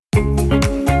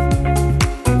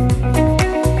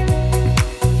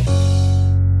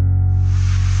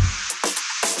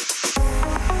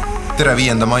Tere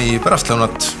 5. mai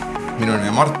pärastlõunat, minu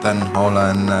nimi Marten,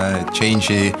 olen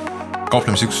Change'i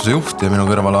kauplemisüksuse juht ja minu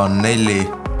kõrval on Nelli,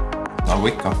 nagu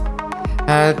ikka.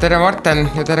 Tere Marten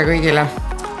ja tere kõigile.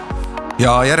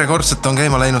 Ja järjekordselt on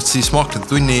käima läinud siis Maaklite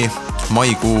tunni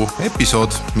maikuu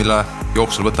episood, mille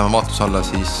jooksul võtame vaatluse alla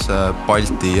siis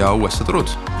Balti ja USA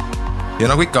turud. Ja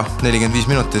nagu ikka, 45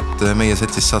 minutit meie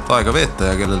seltsis saate aega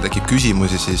veeta ja kellel tekib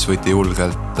küsimusi, siis võite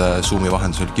julgelt Zoomi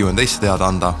vahendusel Q&A'sse teada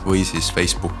anda või siis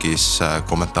Facebookis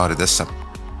kommentaaridesse.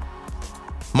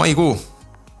 Maikuu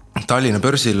Tallinna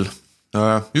börsil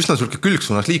üsna sulke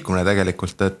külgsuunas liikumine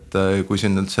tegelikult, et kui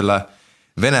siin nüüd selle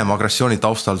Venemaa agressiooni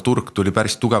taustal turg tuli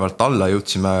päris tugevalt alla,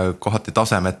 jõudsime kohati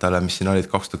tasemetele, mis siin olid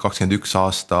 2021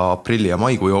 aasta aprilli ja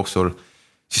maikuu jooksul,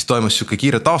 siis toimus siuke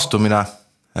kiire taastumine.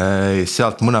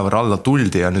 Sealt mõnevõrra alla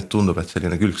tuldi ja nüüd tundub, et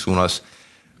selline külgsuunas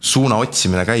suuna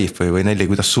otsimine käib või Nelli,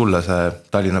 kuidas sulle see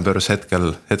Tallinna börs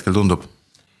hetkel tundub?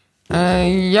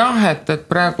 Jah, et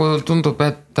praegu tundub,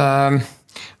 et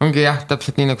ongi jah,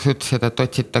 täpselt nii nagu sa ütlesid, et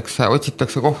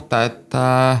otsitakse kohta,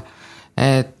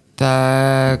 et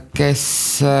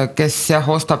kes jah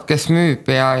ostab, kes müüb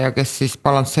ja kes siis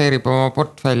balansseerib oma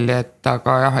portfelli, et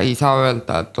aga jah, ei saa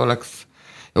öelda, et oleks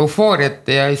eufooriat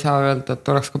ja ei saa öelda,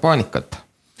 et oleks ka paanikat.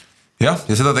 Jah,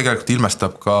 ja seda tegelikult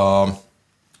ilmestab ka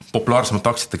populaarsemalt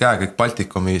aktsiate käekäik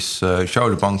Baltikumis.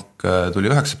 Šiaulių Pank tuli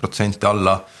 9%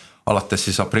 alla, alates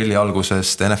siis aprilli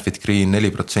algusest Enefit Green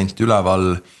 4%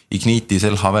 üleval, Ignitis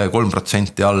LHV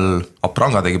 3% all,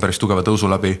 Apranga tegi päris tugeva tõusu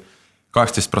läbi,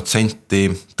 18%,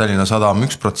 Tallinna Sadam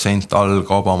 1% all,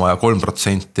 Kaubamaja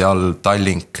 3% all,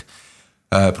 Tallink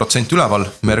protsent üleval,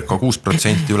 Merko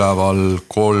 6% üleval,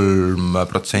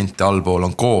 3% allpool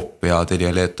on Coop ja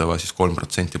Telia Lietova siis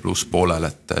 3% pluss poolel,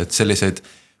 et selliseid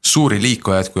suuri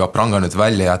liikujaid, kui Apranga nüüd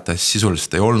välja jätta, siis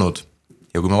sisuliselt ei olnud.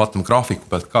 Ja kui me vaatame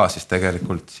graafiku pealt ka, siis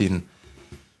tegelikult siin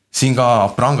ka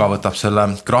Apranga võtab selle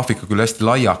graafiku küll hästi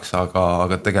laiaks,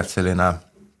 aga tegelikult selline,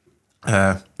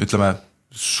 ütleme,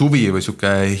 suvi või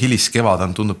suke hiliskevad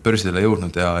on tundub börsidele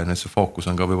jõudnud ja see fookus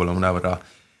on ka võib-olla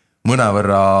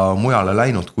mõnevõrra mujale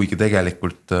läinud, kuigi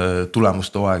tegelikult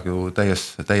tulemuste aeg ju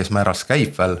täies määras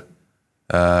käib veel.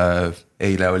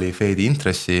 Eile oli Fedi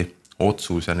intressi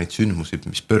otsus ja neid sündmusi,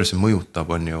 mis börsi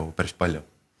mõjutab, on ju päris palju.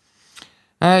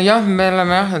 Jah, me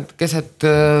oleme et keset,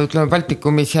 ütleme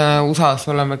Baltikumis ja USAs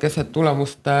oleme keset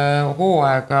tulemuste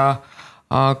hooaega,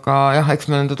 aga jah, eks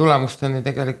me nende tulemusteni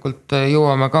tegelikult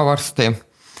jõuame ka varsti.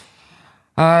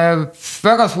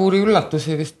 Väga suuri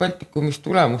üllatusi vist Baltikumis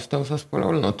tulemuste osas pole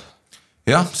olnud.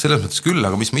 Jah, selles mõttes küll,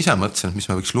 aga mis ma ise mõtlesin, et mis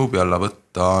ma võiks luubi alla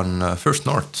võtta on First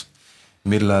North,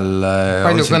 millel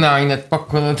palju kõneainet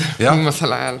pakkunud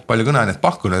viimasel ajal. Palju kõneainet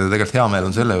pakkunud ja tegelikult hea meel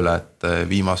on selle üle, et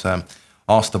viimase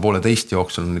aasta poolteist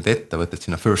jooksul on neid ettevõtted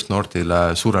sinna First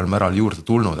Northile suurel määral juurde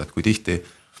tulnud, et kui tihti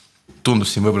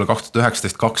tundus siin võib-olla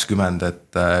 2019-2020, et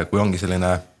kui ongi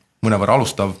selline mõnevõrra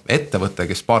alustav ettevõte,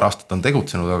 kes paar aastat on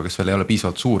tegutsenud, aga kes veel ei ole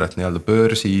piisavalt suur, et nii-öelda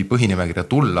börsi põhinimekirja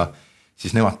tulla,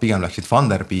 siis nemad pigem läksid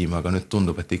Funderbeam, aga nüüd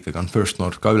tundub, et ikkagi on First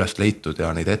North ka üles leitud ja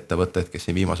neid ettevõtted, kes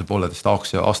siin viimase poolteist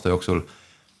aasta jooksul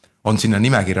on sinna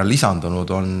nimekirja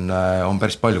lisandunud, on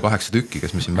päris palju 8 tükki,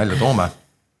 kes me siin välja toome.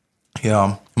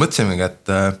 Ja mõtlesimegi,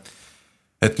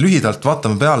 et lühidalt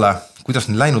vaatame peale, kuidas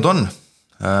need läinud on.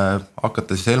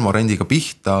 Hakata siis Elmo rendiga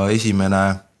pihta, 1.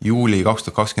 juuli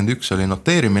 2021 oli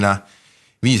noteerimine,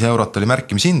 5 eurot oli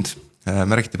märkimishind,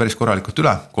 märgiti päris korralikult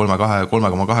üle,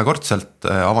 3,2 kordselt,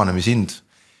 avanemisind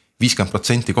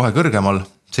 50% kohe kõrgemal,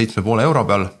 7,5 euro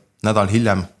peal, nädal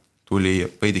hiljem tuli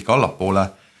veidike allapoole,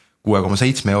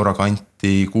 6,7 euro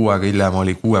kanti, kuuega hiljem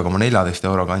oli 6,14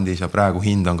 euro kandis ja praegu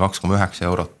hind on 2,9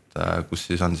 eurot, kus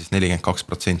siis on siis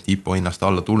 42% IPO hinnast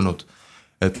alla tulnud.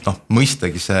 Et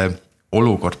mõistagi see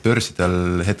olukord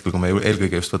börsidel hetkel, kui me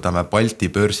eelkõige just võtame Balti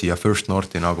börsi ja First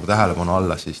Northi nagu tähelepanu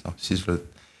alla, siis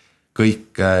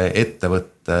kõik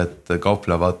ettevõtted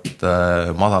kauplevad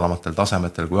madalamatel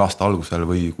tasemetel kui aasta algusel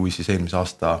või kui siis eelmise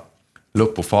aasta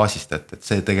lõpufaasist, et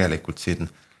see tegelikult siin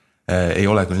ei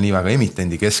ole küll nii väga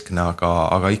emitendi keskne,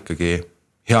 aga ikkagi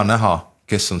hea näha,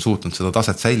 kes on suutnud seda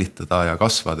taset säilitada ja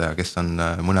kasvada ja kes on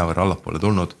mõnevõrra allapoole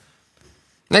tulnud.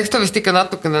 Eks ta vist ikka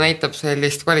natukene näitab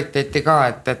sellist kvaliteeti ka,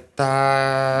 et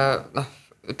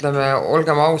ütleme,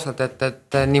 olgem ausad,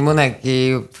 et nii mõnegi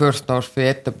First Northi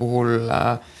ette puhul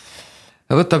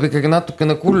võtab ikkagi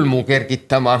natukene kulmu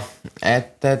kergitama,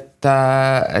 et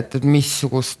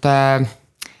missuguste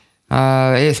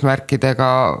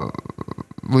eesmärkidega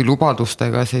või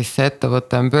lubadustega siis see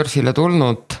ettevõte on börsile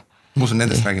tulnud. Ma usun,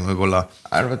 nendest räägime võib-olla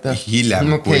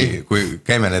hiljem, kui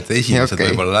käime need esimesed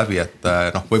võib-olla läbi, et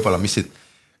võib-olla mis siit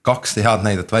 2 head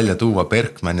näidet välja tuua,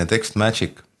 Berkman ja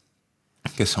TextMagic.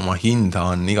 kes oma hinda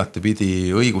on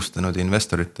igatepidi õigustanud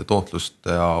investorite tootlust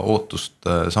ja ootust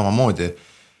samamoodi.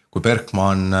 Kui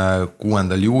Berkman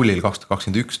 6. juulil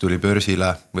 2021 tuli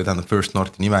börsile või tähendab First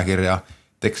Northi nimekirja,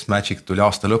 TextMagic tuli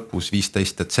aasta lõpus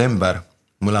 15. detsember,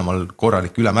 mõlemal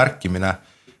korralik ülemärkimine,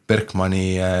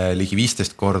 Berkmani ligi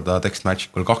 15 korda,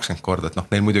 TextMagicul 20 korda, et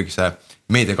neil muidugi see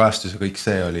meediakajastus ja kõik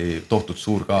see oli tohutult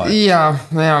suur ka. Ja,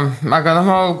 aga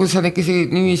kui sa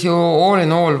niiviisi all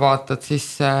in all vaatad,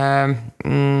 siis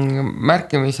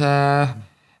märkimise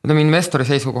investori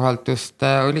seisukohalt just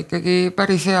oli ikkagi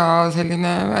päris hea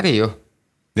selline äri ju.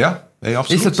 Jah, ei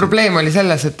absoluutselt. Lihtsalt probleem oli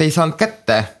selles, et ei saanud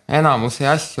kätte, enamuse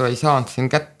asju ei saanud siin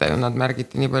kätte ja nad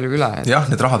märgiti nii palju üle. Jah,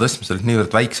 need raha tõstmised olid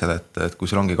niivõrd väiksed, et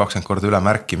kui sul ongi 20 korda üle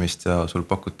märkimist ja sul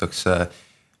pakutakse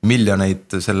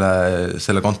miljoneid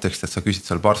selle konteksti, et sa küsid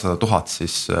seal paarsada tuhat,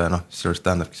 siis see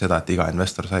tähendabki seda, et iga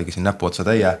investor saigi siin näpu otsa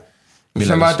täie. Mis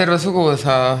on vaja terve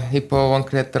suguvõsa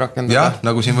IPO-vankri ette rakendada. Jah,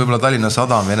 nagu siin võib-olla Tallinna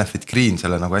Sadam ja Enefit Green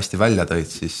selle nagu hästi välja tõid,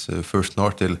 siis First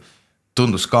Northil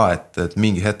tundus ka, et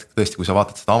mingi hetk tõesti, kui sa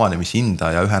vaatad seda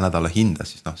avanemishinda ja ühe nädala hinda,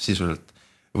 siis sisuliselt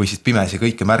võisid pimesi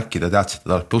kõike märkida, teadsid,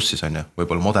 et ta plussis on ju,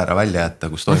 võib-olla Modera välja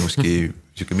jätta, kus toimuski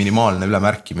siuke minimaalne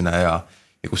ülemärkimine ja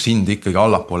kus hind ikkagi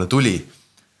allapoole tuli.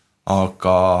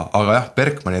 Aga jah,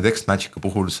 Berkmani ja TextMagicu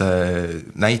puhul see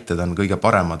näited on kõige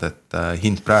paremad, et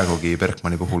hind praegugi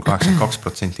Berkmani puhul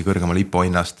 82% kõrgemal IPO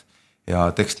hinnast ja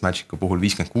TextMagicu puhul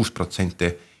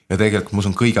 56%. Ja tegelikult ma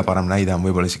usun kõige parem näide on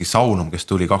võib-olla isegi Saunum, kes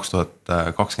tuli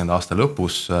 2020 aasta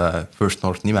lõpus First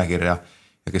North nimekirja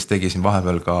ja kes tegi siin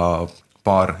vahepeal ka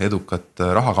paar edukat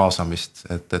raha kaasamist,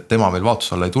 et tema veel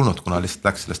vaatus alla ei tulnud, kuna lihtsalt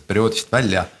läks sellest perioodist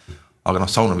välja. Aga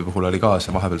Saunumi puhul oli ka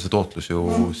see vahepeal see tootlus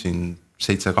ju siin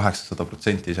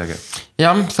 700-800% isegi.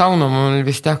 Jah, Saunum on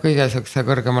vist kõige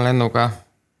kõrgema lennuga.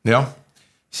 Jah.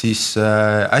 Siis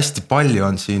hästi palju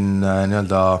on siin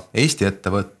Eesti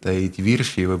ettevõtteid,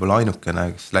 Virši võib-olla ainukene,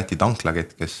 kes Läti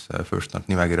tanklakett, kes First North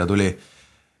nimekirja tuli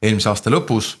eelmise aasta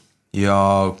lõpus ja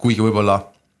kuigi võib-olla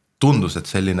tundus,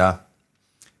 et selline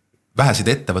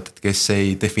vähesid ettevõtted, kes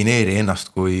ei defineeri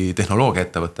ennast kui tehnoloogia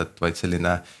ettevõtet, vaid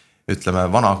selline ütleme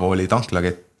vanakooli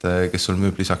tanklakett, kes sul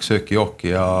müüb lisaks sööki,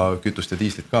 jooki ja kütust ja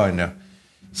diislit ka on ju.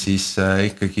 Siis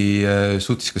ikkagi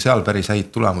suutis ka seal päris häid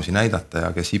tulemusi näidata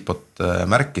ja kes IPO-t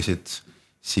märkisid,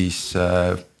 siis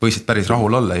võisid päris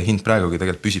rahul olla ja hind praegugi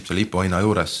tegelikult püsib seal IPO hinna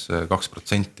juures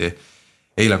 2%.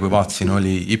 Eile kui vaatasin,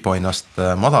 oli IPO hinnast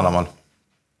madalamal.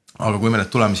 Aga kui me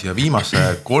nüüd tuleme siia viimase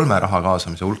 3 raha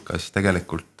kaasamise hulka, siis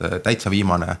tegelikult täitsa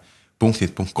viimane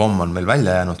punktid.com on meil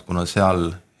välja jäänud, kuna seal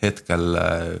hetkel,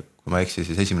 kui ma eksi,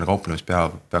 siis esimene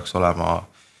kauplemispäev peaks olema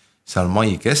seal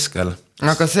mai keskel.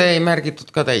 Aga see ei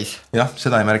märgitud ka täis? Jah,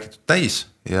 seda ei märgitud täis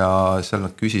ja seal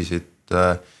nad küsisid,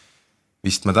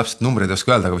 vist ma täpselt numbreid ei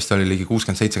oska öelda, aga vist oli ligi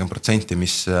 60-70%,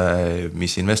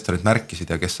 mis investorid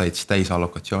märkisid ja kes said siis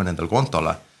täisalokatsiooni endal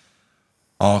kontole.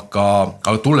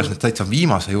 Aga tulles nüüd täitsa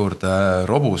viimase juurde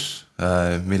Robus,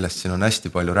 millest siin on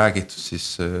hästi palju räägitud,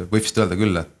 siis võib vist öelda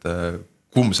küll, et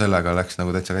kumb sellega läks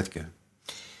nagu täitsa kätki?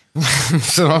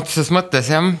 Sõna otseses mõttes,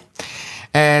 jah.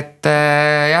 Et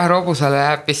jah, Robusele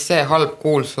jääb vist see halb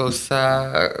kuulsus,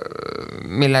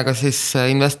 millega siis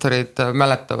investorid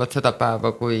mäletavad seda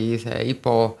päeva, kui see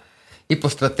IPO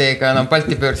strateegia enam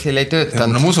Balti börsil ei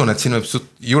töötanud. Ma usun, et siin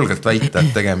võib julgelt väita,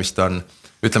 et tegemist on,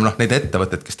 ütleme neid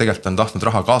ettevõtted, kes tegelikult on tahtnud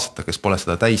raha kaasata, kes pole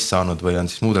seda täis saanud või on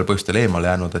siis muudel põhjustel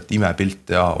eemale jäänud, et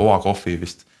Imepilt ja Oa Coffee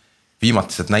vist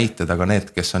viimatised näited, aga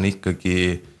need, kes on ikkagi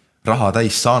raha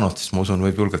täis saanud, siis ma usun,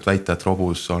 võib julgelt väita, et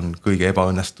Robus on kõige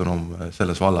ebaõnnestunum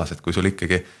selles vallas, et kui sul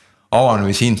ikkagi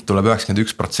avanemishind tuleb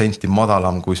 91%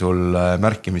 madalam, kui sul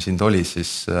märkimishind oli,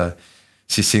 siis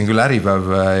siin küll Äripäev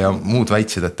ja muud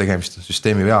väitsid, et tegemist on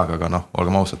süsteemi veaga, aga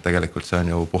olgem ausad, tegelikult see on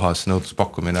ju puhas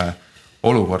nõudluspakkumine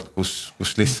olukord,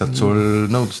 kus lihtsalt sul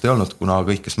nõudlust ei olnud, kuna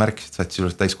kõik, kes märkisid, said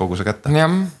sisuliselt täiskoguse kätte.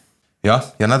 Ja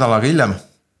nädalaga hiljem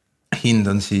hind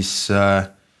on siis,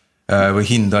 või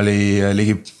hind oli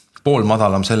ligi pool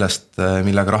madalam sellest,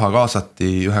 millega raha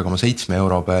kaasati 1,7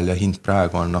 euro peal ja hind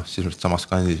praegu on sisuliselt samas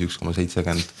kandis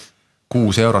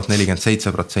 1,76 eurot,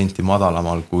 47%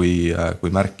 madalamal kui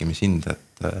märkimishind.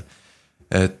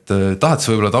 Et tahad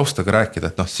sa võib-olla taustaga rääkida,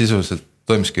 et sisuliselt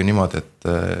toimuski niimoodi, et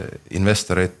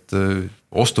investorid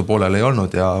ostu poolel ei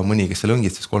olnud ja mõni, kes seal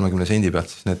õngitses 30 sendi pealt,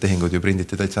 siis need tehingud ju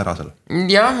prinditi täitsa ära seal.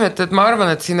 Jah, et ma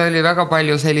arvan, et siin oli väga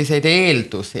palju selliseid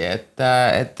eeldusi,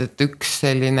 et üks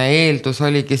selline eeldus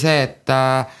oligi see,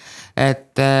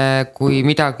 et kui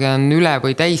midagi on üle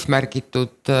või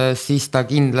täismärgitud, siis ta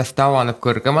kindlasti avaneb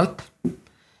kõrgemalt.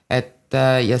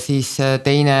 Ja siis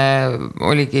teine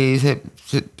oligi see,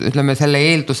 ütleme selle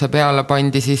eelduse peale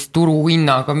pandi siis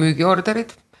turuhinnaga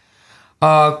müügiorderid.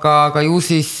 aga ju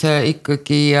siis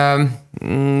ikkagi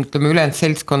ütleme ülejäänud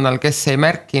seltskonnal, kes ei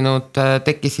märkinud,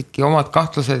 tekkisidki omad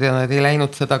kahtlused ja nad ei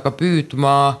läinud seda ka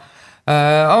püüdma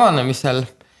avanemisel.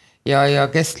 Ja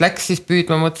kes läks siis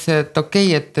püüdma, mõtles, et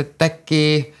okei, et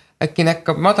äkki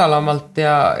näkkab madalamalt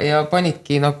ja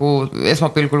panidki nagu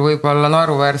esmapilgul võib-olla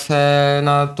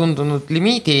naeruväärsena tundunud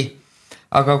limiidi,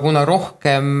 aga kuna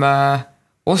rohkem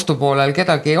ostupoolel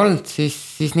kedagi ei olnud,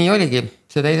 siis nii oligi,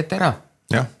 see täideti ära.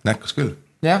 Jah, näkkas küll.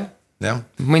 Jah,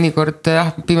 mõnikord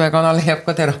pime kanal leiab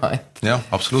ka tera. Jah,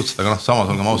 absoluutselt, aga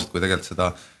samas olgem ausad, kui tegelikult seda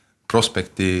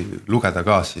prospekti lugeda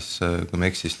ka, siis kui me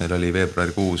eksis, neil oli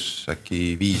veebruarikuus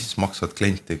äkki 5 maksvat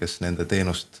klienti, kes nende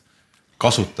teenust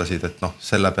kasutasid, et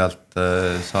selle pealt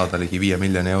saada ligi 5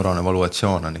 miljoni eurone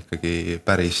valuatsioon on ikkagi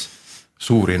päris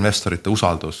suuri investorite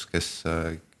usaldus, kes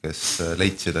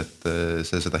leidsid, et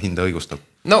see seda hinda õigustab.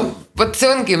 No võt see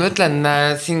ongi, ma ütlen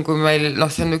siin, kui meil,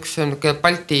 see on üks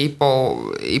Balti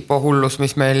IPO hullus,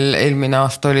 mis meil eelmine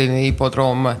aasta oli,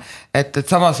 IPO-droom, et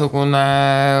samasugune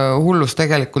hullus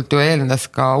tegelikult ju eelnes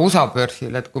ka USA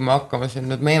börsil, et kui me hakkame siin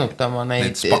nüüd meenutama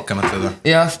neid spakke mõtleda.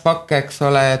 Jah, spakke, eks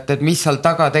ole, et mis seal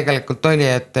taga tegelikult oli,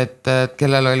 et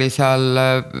kellel oli seal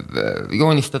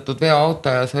joonistatud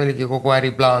veoauto ja see oligi kogu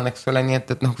äriplaan, eks ole, nii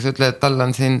et kui sa ütled, et tal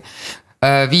on siin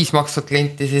 5 maksvat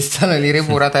klienti, siis seal oli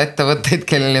riburada ettevõtteid,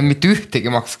 kellel on mitte ühtegi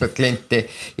maksvat klienti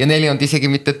ja neil on isegi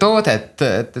mitte toodet,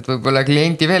 et võib-olla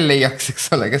kliendi veel leiaks,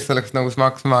 eks ole, kes oleks nõus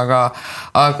maksma,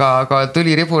 aga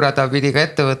tuli riburada pidi ka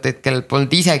ettevõtteid, kellel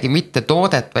polnud isegi mitte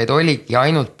toodet, vaid oligi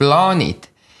ainult plaanid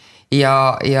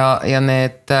ja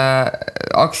need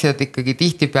aktsiad ikkagi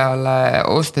tihtipeale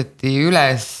osteti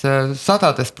üles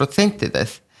 100%.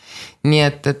 Nii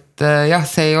et jah,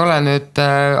 see ei ole nüüd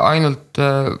ainult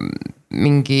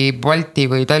mingi Balti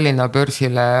või Tallinna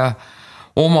börsile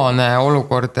omane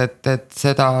olukord, et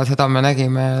seda me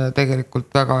nägime tegelikult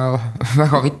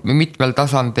väga mitmel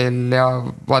tasandil ja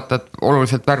vaatad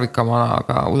oluliselt värvikamana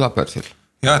aga USA börsil.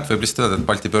 Jah, et võib lihtsalt öelda, et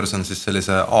Balti börs on siis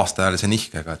sellise aastajalise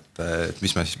nihkega, et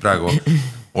mis me siis praegu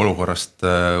olukorrast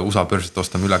USA börsit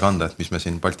ostame üle kanda, et mis me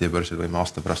siin Balti börsil võime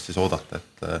aasta pärast siis oodata,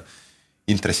 et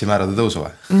intressimäärade tõusu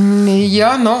või?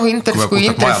 Ja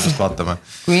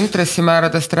kui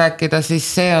intressimääradest rääkida, siis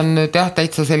see on nüüd jah,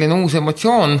 täitsa selline uus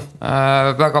emotsioon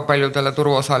väga paljudele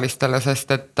turuosalistele,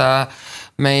 sest et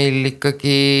meil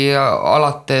ikkagi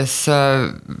alates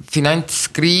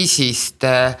finantskriisist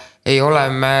ei ole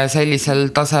me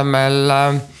sellisel tasemel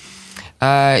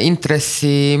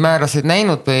intressimäärasid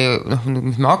näinud või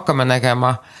mis me hakkame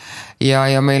nägema.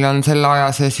 Ja meil on selle aja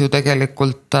sees ju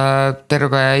tegelikult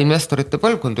terve investorite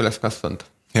põlvkond üles kasvanud.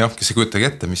 Jah, kes ei kujutagi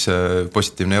ette, mis see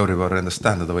positiivne Euribor endast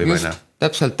tähendada võib. Just,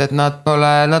 täpselt, et nad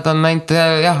on näinud,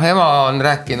 jah, ema on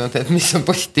rääkinud, et mis on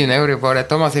positiivne Euribor,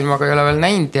 et oma silmaga ei ole veel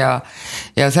näinud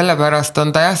ja sellepärast on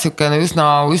ta jah, sükene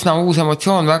üsna uus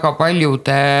emotsioon väga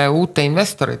paljude uute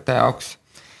investorite jaoks.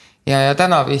 Ja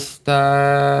täna vist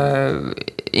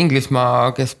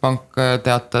Inglismaa keskpank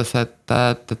teatas, et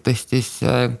tõstis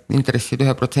intressid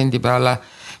 1% peale,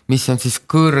 mis on siis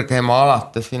kõrgema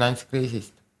alates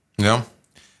finantskriisist. Jah,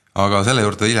 aga selle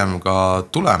juurde hiljem ka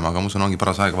tulema, aga musul ongi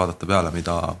paras aega vaadata peale,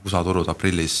 mida USA turud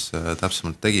aprillis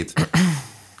täpsemalt tegid.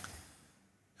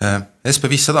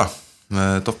 SP500,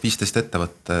 top 15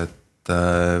 ettevõtted,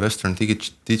 Western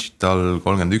Digital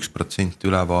 31%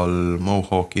 üleval,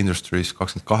 Mohawk Industries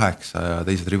 28% ja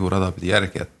teised riburada pidi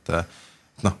järgi, et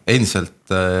endiselt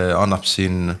annab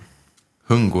siin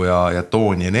hõngu ja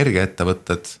tooni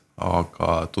energiaettevõtted,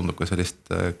 aga tundub ka sellist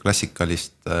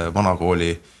klassikalist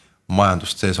vanakooli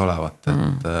majandust sees olevat,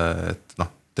 et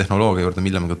tehnoloogia juurde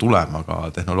milleme ka tulema,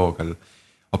 aga tehnoloogial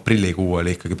aprillikuu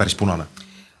oli ikkagi päris punane.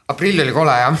 Aprill oli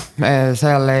kole jah,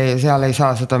 seal ei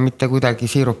saa seda mitte kuidagi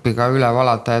siirupiga üle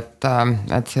valada,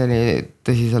 et see oli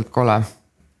tõsiselt kole.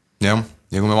 Jah,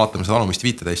 ja kui me vaatame seda alumist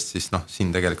 15, siis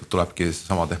siin tegelikult tulebki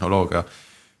sama tehnoloogia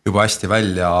juba hästi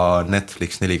välja,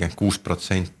 Netflix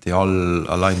 46%,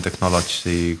 Align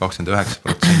Technology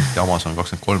 29%, Amazon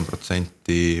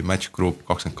 23%, Match Group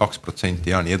 22%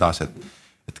 ja nii edasi,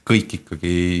 et kõik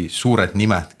ikkagi suured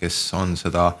nimed, kes on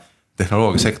seda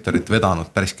tehnoloogiasektorit vedanud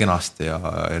päris kenasti ja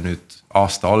nüüd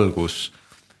aasta algus,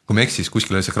 kui me eksis,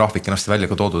 kuskil oli see graafik kenasti välja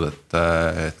ka toodud,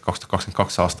 et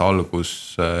 2022 aasta algus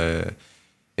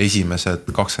esimesed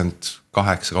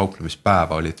 28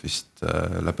 kauplemispäeva olid vist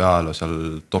läbi ajaloo seal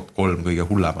top 3 kõige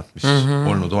hullemat, mis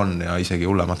olnud on ja isegi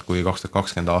hullemat kui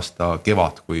 2020 aasta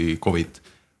kevad, kui COVID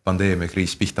pandeemia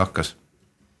kriis pihta hakkas.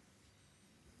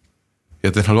 Ja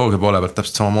tehnoloogia poole pealt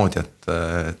täpselt samamoodi,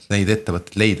 et neid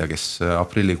ettevõtteid leida, kes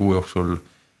aprillikuu jooksul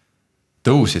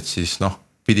tõusid, siis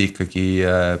pidi ikkagi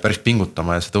päris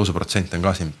pingutama ja see tõusuprotsent on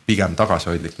ka siin pigem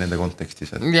tagasihoidlik nende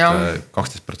kontekstis, et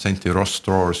 12% Ross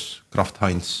Stores, Kraft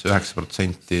Heinz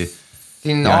 9%.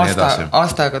 Siin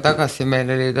aasta aega tagasi meil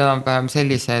olid enam-vähem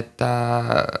sellised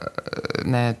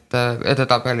need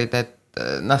edetabelid, et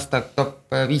Nasdaq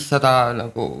top 500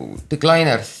 nagu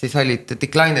decliners, siis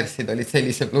declinersid olid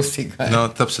sellise plussiga. No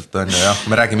täpselt on ja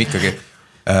me räägime ikkagi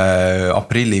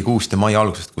aprillikuust ja mai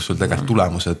algusest, kus sul tegelikult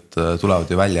tulemused tulevad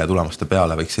ju välja ja tulemuste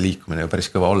peale võiks see liikumine ju päris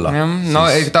kõva olla. No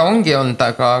ta ongi olnud,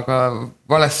 aga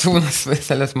vales suunas või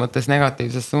selles mõttes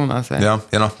negatiivses suunas. Ja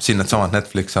siin need samad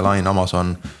Netflix, Align,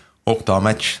 Amazon, Okta,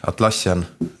 Match, Atlassian,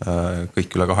 kõik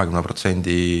üle 20%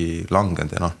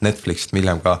 langend ja Netflixist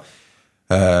miljem ka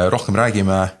rohkem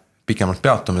räägime, pikemalt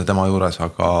peatume tema juures,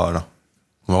 aga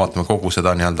kui me vaatame kogu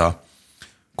seda nii-öelda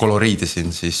koloriidi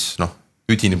siin, siis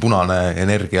üdini punane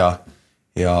energia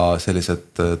ja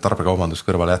sellised tarbekaubandus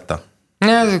kõrvale jätta.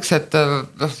 Ja sellised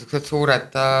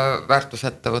suured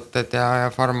väärtusettevõtted ja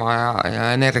farma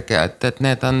ja energia, et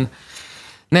need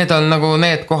on nagu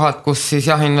need kohad, kus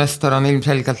siis investor on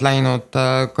ilmselgelt läinud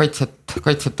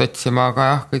kaitset otsima,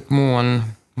 aga kõik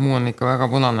muu on ikka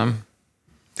väga punane.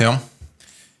 Jah.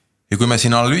 Ja kui me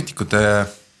siin analüütikute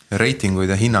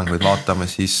reitinguid ja hinnanguid vaatame,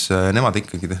 siis nemad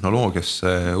ikkagi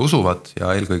tehnoloogiasse usuvad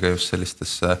ja eelkõige just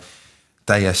sellistesse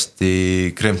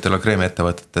täiesti crème de la crème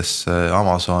ettevõtetesse,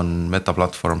 Amazon, Meta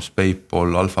Platforms,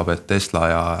 PayPal, Alphabet,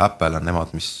 Tesla ja Apple on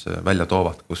nemad, mis välja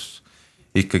toovad, kus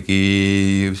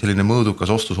ikkagi selline mõõdukas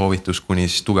ostusoovitus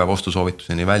kuni siis tugev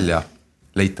ostusoovituseni välja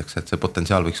leitakse, et see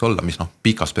potentsiaal võiks olla, mis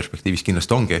pikas perspektiivis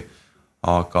kindlasti ongi,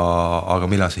 aga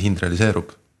millal see hind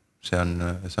realiseerub, see on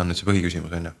nüüd see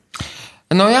põhiküsimus, on ju.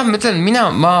 No jah, ma ütlen,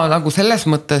 ma nagu selles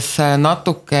mõttes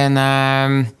natukene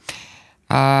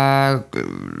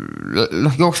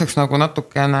jookseks nagu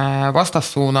natukene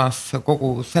vastassuunas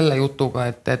kogu selle jutuga,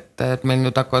 et meil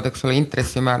nüüd hakkavad, eks ole,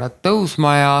 intressimäärad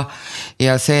tõusma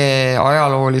ja see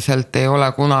ajalooliselt ei ole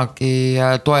kunagi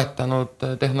toetanud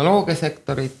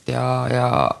tehnoloogiasektorit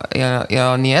ja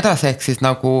nii edasi, ehk siis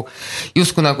nagu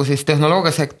justkui nagu siis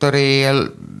tehnoloogiasektori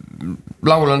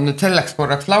laul on nüüd selleks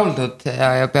korraks lauldud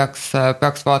ja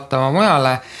peaks vaatama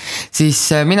mujale,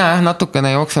 siis mina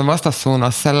natukene jooksen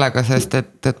vastassuunas sellega, sest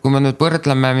et kui me nüüd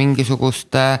võrdleme mingisugust,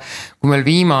 kui meil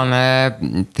viimane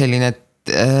selline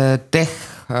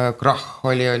tech-krahh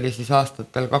oli siis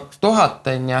aastatel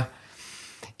 2000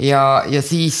 ja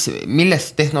siis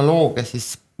millest tehnoloogia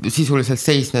siis sisuliselt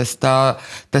seisnes, ta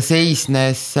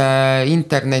seisnes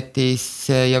internetis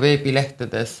ja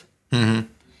veebilehtedes.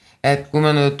 Et kui me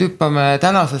nüüd hüppame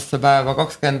tänasesse päeva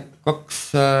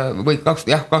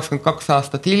 22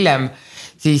 aastat hiljem,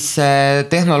 siis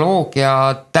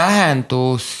tehnoloogia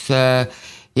tähendus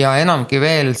ja enamgi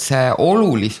veel see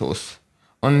olulisus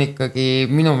on ikkagi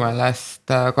minu meelest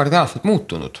kardinaalselt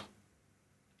muutunud.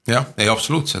 Jah, ei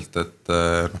absoluutselt, et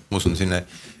ma usun siin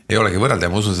ei olegi võrrelda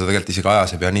ja ma usun seda tegelikult isegi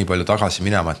ajas ei pea nii palju tagasi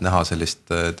minema, et näha sellist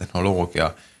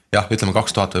tehnoloogia. Jah, ütleme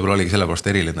 2000 võib-olla oligi sellepärast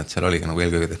eriline, et seal oligi nagu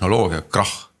eelkõige tehnoloogia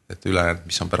krahh, et ülejäänud,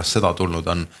 mis on pärast seda tulnud,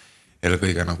 on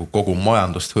eelkõige nagu kogu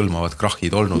majandust hõlmavad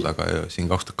krahhid olnud, aga siin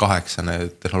 2008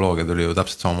 tehnoloogia tuli ju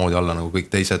täpselt samamoodi alla nagu kõik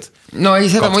teised. No ei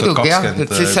seda muidugi jah,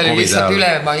 et siis oli lihtsalt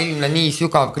ülemaailmne nii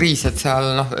sügav kriis, et seal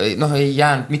ei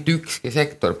jäänud mitte ükski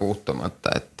sektor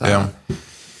puutumata.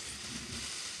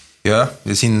 Ja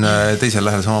siin teisel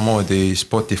lähel samamoodi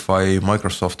Spotify,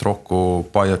 Microsoft, Roku,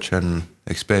 Biogen,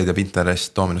 Expedia,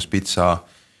 Pinterest, Domino's Pizza,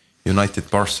 United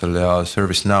Parcel ja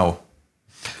ServiceNow.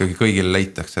 Kõigil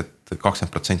leitakse, et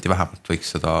 20% vähemalt võiks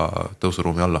seda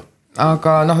tõusuruumi olla.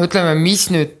 Aga ütleme,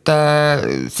 mis nüüd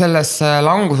sellesse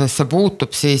langusesse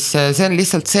puutub, siis see on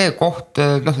lihtsalt see koht,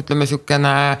 ütleme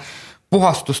niisugune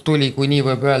puhastustuli, kui nii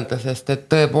võib öelda, sest et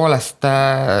tõepoolest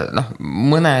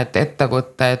mõned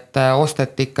ettevõtted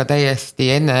osteti ikka täiesti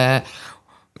enne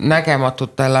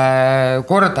nägematutele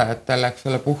kordajatele, eks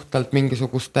ole, puhtalt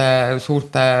mingisuguste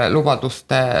suurte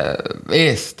lubaduste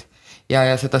eest.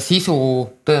 Ja seda sisu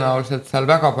tõenäoliselt seal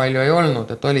väga palju ei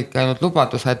olnud, et olidki ainult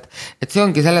lubadused, et see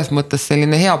ongi selles mõttes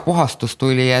selline hea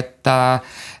puhastustuli, et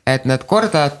need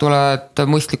kordajad tulevad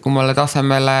mõistlikumale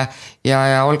tasemele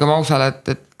ja olgem ausad,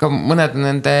 et ka mõned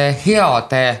nende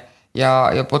heade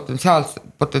ja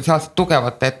potentsiaalselt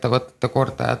tugevate ettevõtete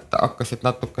kordajad hakkasid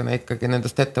natukene ikkagi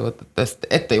nendest ettevõtetest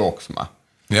ette jooksma.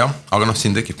 Jah, aga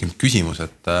siin tekibki küsimus,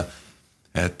 et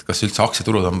kas üldse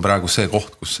aktsiaturud on praegu see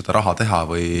koht, kus seda raha teha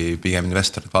või pigem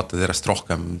investorid vaatavad järjest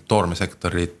rohkem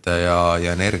toormesektorite ja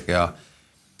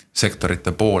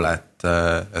energiasektorite poole, et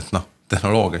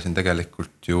tehnoloogia siin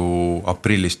tegelikult ju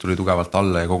aprillis tuli tugevalt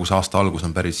alla ja kogu see aasta algus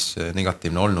on päris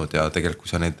negatiivne olnud ja tegelikult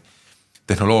kui sa neid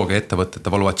tehnoloogia ettevõtete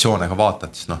valuatsioone ka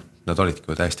vaatad, siis noh, nad olidki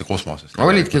ju täiesti kosmoses.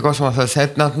 Olidki kosmoses,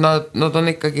 et nad on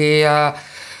ikkagi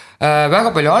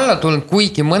väga palju alla tulnud,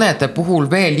 kuigi mõnede puhul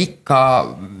veel ikka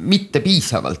mitte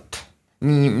piisavalt.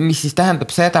 Nii, mis siis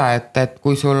tähendab seda, et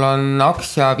kui sul on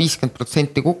aktsia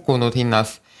 50% kukkunud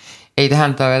hinnas, ei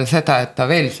tähenda veel seda, et ta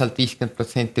veel sealt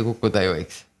 50% kukkuda ei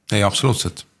võiks. Ei,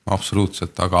 absoluutselt,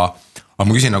 aga ma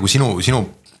küsin nagu sinu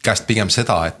käest pigem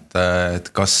seda, et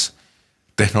kas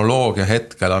tehnoloogia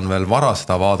hetkel on veel vara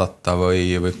seda vaadata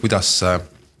või kuidas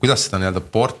seda nii-öelda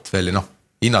portfelli,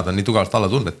 hinnad on nii tugevalt alla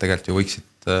tulnud, et tegelikult ju võiksid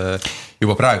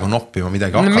juba praegu noppima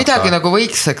midagi hakata. Midagi nagu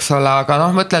võiks, eks ole,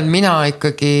 aga mõtlen, mina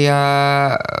ikkagi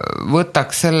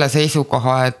võtaks selle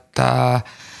seisukoha, et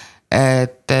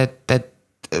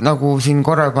nagu siin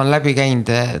korra juba on läbi käinud,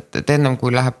 et ennem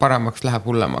kui läheb paremaks, läheb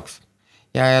hullemaks.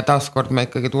 Ja taaskord me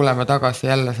ikkagi tuleme tagasi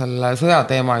jälle selle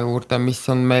sõjateema juurde, mis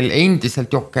on meil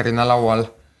endiselt jokkerina laual,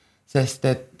 sest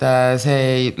et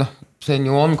see on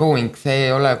ju ongoing, see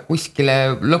ei ole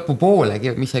kuskile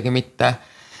lõpupoolegi isegi mitte.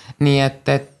 Nii et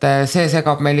see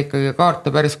segab meil ikkagi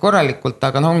kaarte päris korralikult,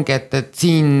 aga ongi, et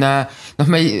siin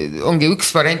ongi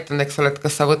üks variant on, eks ole, et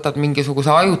kas sa võtad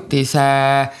mingisuguse ajutise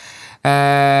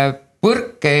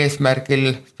põrke eesmärgil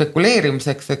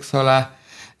spekuleerimiseks, eks ole,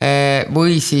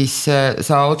 või siis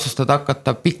sa otsustad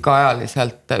hakata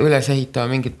pikaajaliselt üles ehitama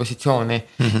mingit positsiooni.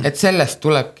 Et sellest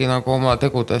tulebki nagu oma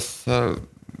tegudes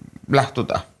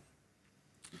lähtuda.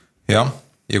 Jah,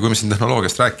 ja kui me siin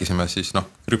tehnoloogiast rääkisime, siis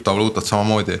krüptovaluutad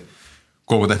samamoodi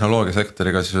kogu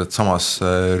tehnoloogiasektoriga siis oled samas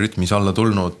rütmis alla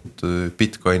tulnud,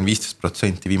 Bitcoin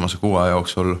 15% viimase 6 aja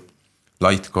jooksul,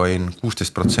 Litecoin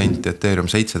 16%, Ethereum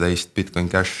 17%, Bitcoin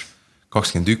Cash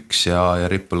 21% ja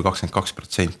Ripple 22%,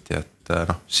 et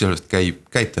sisuliselt käib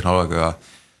tehnoloogia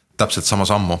täpselt sama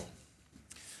sammu.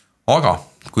 Aga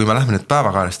kui me läheme nüüd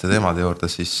päevakajaliste teemade juurde,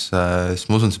 siis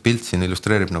ma usun, see pilt siin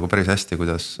illustreerib nagu päris hästi,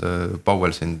 kuidas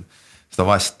Powell siin seda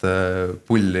vaest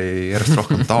pulli järjest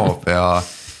rohkem taob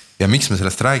ja miks me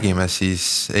sellest räägime, siis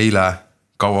eile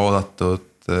kaua oodatud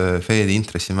Fedi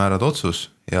intressimäärade otsus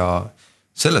ja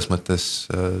selles mõttes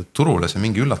turule see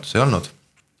mingi üllatus ei olnud,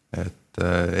 et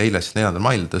eile siis 4.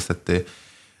 mail tõsteti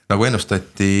nagu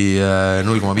ennustati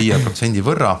 0,5%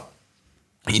 võrra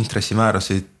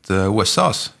intressimäärasid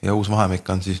USA's ja uus vahemik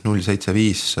on siis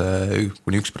 0,75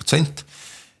 kuni 1%.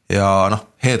 Ja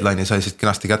headline'i sai siit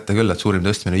kenasti kätte küll, et suurim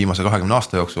tõstmine viimase 20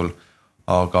 aasta jooksul,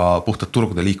 aga puhtalt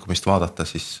turgude liikumist vaadata,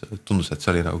 siis tundus, et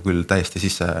see oli nagu küll täiesti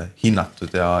sisse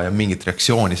hinnatud ja mingit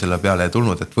reaktsiooni selle peale ei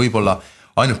tulnud, et võib-olla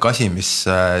ainuke asi, mis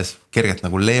kergelt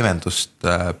nagu leevendust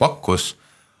pakkus,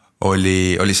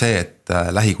 oli see, et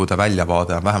lähikuude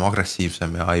väljavaade on vähem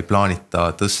agressiivsem ja ei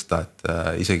plaanita tõsta, et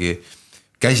isegi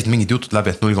käisid mingid jutud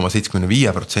läbi, et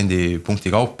 0,75% punkti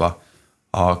kaupa,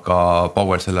 aga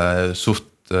Powell selle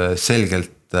suht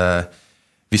selgelt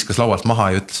viskas laualt maha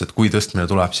ja ütles, et kui tõstmine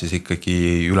tuleb, siis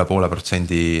ikkagi üle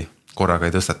 0,5% korraga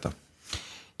ei tõsteta.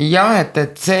 Jah,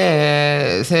 et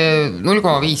see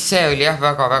 0,5 see oli jah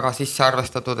väga-väga sisse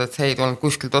arvestatud, et see ei tulnud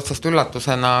kuskilt otsast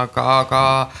üllatusena,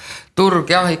 aga turg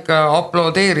jah ikka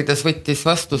aplodeerides võttis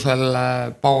vastu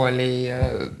selle Powelli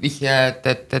vihje,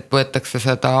 et võetakse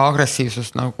seda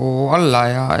agressiivsust nagu alla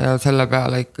ja selle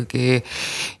peale ikkagi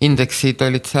indeksid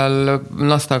olid seal,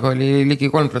 Nasdaq oli ligi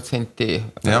 3%.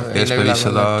 Jah, SPL-is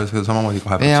seda samamoodi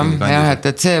 2%. Jah,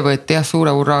 et see võeti jah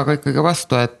suure urraga ikkagi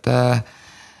vastu, et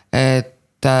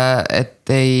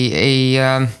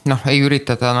ei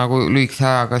üritada nagu lühikese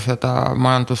ajaga seda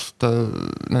majandust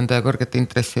nende kõrgete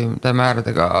intresside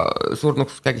määradega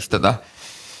surnuks kägistada.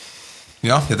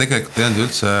 Jah, ja tegelikult ei olnud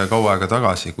üldse kaua aega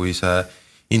tagasi, kui see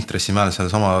intressimäär seal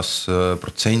samas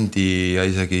protsendi ja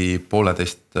isegi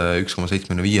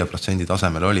 1,75%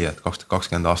 tasemel oli, et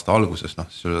 2020 aasta alguses,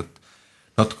 siis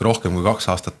natuke rohkem kui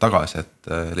 2 aastat tagasi, et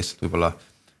lihtsalt võib-olla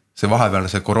see vahepealne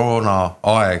see koroona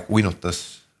aeg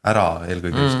uinutas ära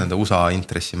eelkõige just nende USA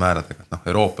intressimääradega, et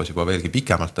Euroopas juba veelgi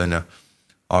pikemalt on ju,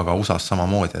 aga USA's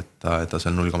samamoodi, et ta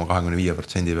seal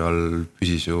 0,25% peal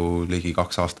püsis ju ligi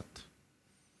 2 aastat.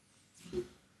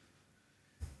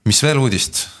 Mis veel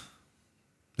uudist?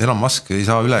 Elon Musk ei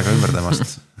saa üle ka ümber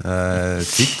temast.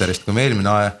 Twitterist, kui me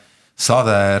eelmine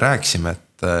saade rääkisime,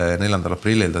 et 4.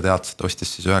 aprillil ta teatas, et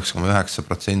ostis siis 9,9%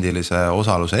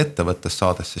 osaluse ettevõttes,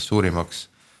 saades siis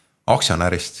suurimaks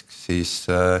aktsionärist, siis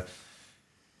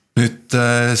nüüd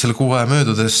selle 6 aja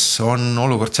möödudes on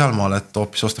olukord sealmaal, et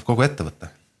hoopis ostab kogu ettevõtte.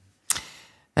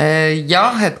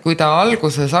 Jah, et kui ta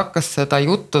alguses hakkas seda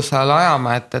juttu seal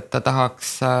ajama, et ta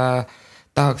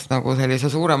tahaks nagu sellise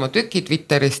suurema tüki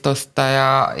Twitterist osta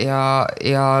ja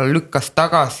lükkas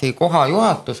tagasi koha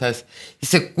juhatuses,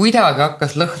 siis see kuidagi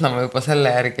hakkas lõhnama juba selle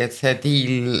järgi, et see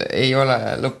diil ei ole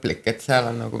lõplik, et seal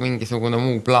on nagu mingisugune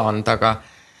muu plaan taga.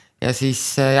 Ja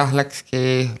siis jah,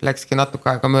 läkski natuke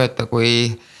aega mööda,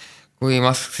 kui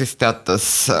Musk siis teatas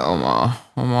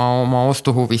oma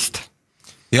ostuhuvist.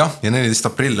 Jah, ja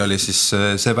 14. aprill oli siis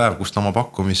see päev, kus ta oma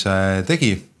pakkumise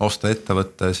tegi, osta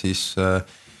ettevõtte siis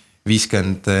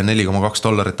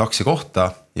 $54.2 aktsia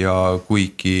kohta ja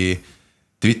kuigi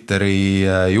Twitteri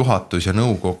juhatus ja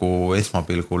nõukogu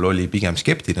esmapilgul oli pigem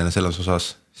skeptiline selles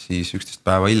osas, siis 11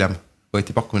 päeva hiljem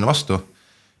võeti pakkumine vastu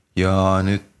ja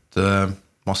nüüd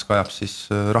Musk ajab siis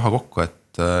raha kokku,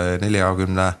 et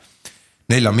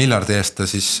 44 miljardi eest ta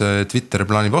siis Twitter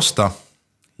plaanib osta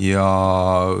ja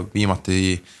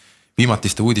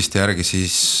viimatiste uudiste järgi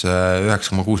siis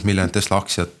 9,6 miljonit Tesla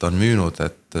aktsiat on müünud,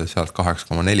 et sealt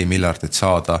 8,4 miljardit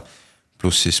saada,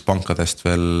 pluss siis pankadest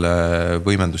veel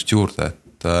võimendust juurde,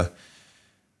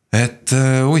 et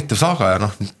huvitav saaga ja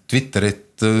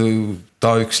Twitterit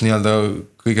ta üks nii-öelda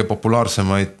kõige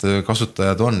populaarsemaid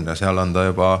kasutajad on ja seal on ta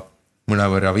juba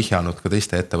mõnevõrra vihjanud ka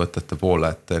teiste ettevõtete poole,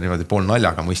 et niimoodi pool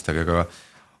naljaga mõistagi,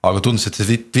 aga tundus, et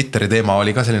see Twitteri teema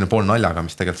oli ka selline pool naljaga,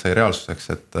 mis tegelikult sai reaalsuseks,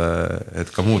 et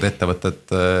ka muud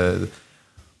ettevõtted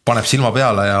paneb silma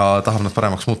peale ja tahab nad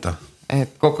paremaks muuta.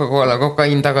 Et Coca-Cola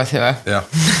kokaiin tagasi või? Jah,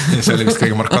 see oli vist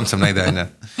kõige markantsem näide.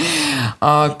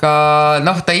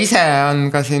 Aga ta ise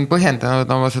on ka siin põhjendanud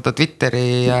oma seda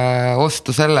Twitteri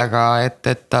ostu sellega, et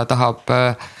ta tahab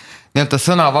nii-öelda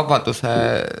sõnavabaduse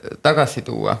tagasi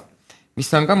tuua. Mis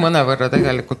on ka mõnevõrra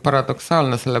tegelikult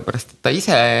paradoksaalne, sellepärast, et ta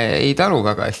ise ei talu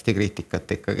väga hästi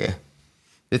kriitikat ikkagi.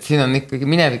 Et siin on ikkagi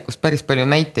minevikus päris palju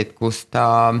näiteid, kus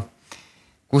ta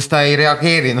ei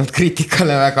reageerinud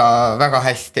kriitikale väga, väga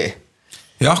hästi.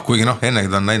 Jah, kuigi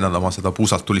ennegi ta on näidanud oma seda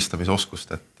puusalt tulistamise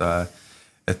oskust,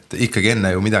 et ikkagi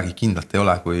enne ju midagi kindlalt ei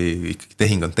ole, kui ikkagi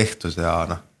tehing on tehtud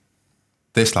ja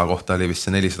Tesla kohta oli vist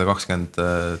see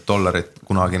 $420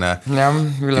 kunagine,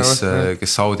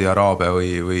 kes Saudi Araabia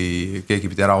või keegi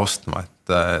pidi ära ostma,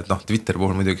 et Twitteri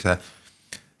puhul muidugi see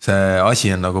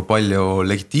asi on nagu palju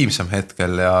legitiimsem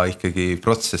hetkel ja ikkagi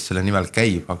protsess selle nimel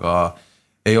käib, aga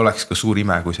ei oleks ka suur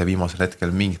ime, kui see viimasel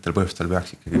hetkel mingitel põhjustel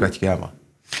peaks ikkagi katki jääma.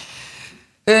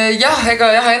 Jah,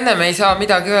 ennem ei saa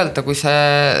midagi öelda, kui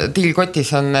see diil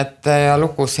kotis on ja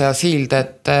lukus ja sild,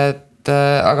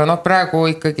 aga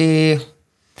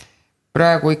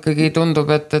praegu ikkagi tundub,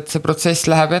 et see protsess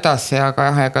läheb edasi,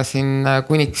 aga ega siin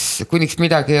kuniks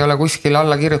midagi ei ole kuskil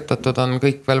alla kirjutatud, on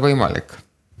kõik veel võimalik.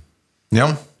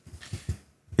 Jah,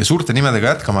 ja suurte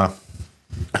nimedega jätkame.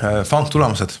 Fang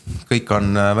tulemused, kõik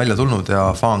on välja tulnud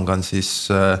ja Fang on siis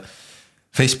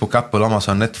Facebook, Apple,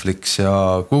 Amazon, Netflix ja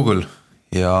Google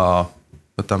ja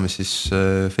võtame siis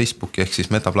Facebooki ehk siis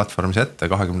metaplatvormis ette,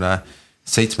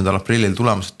 27. aprillil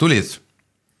tulemused tulid.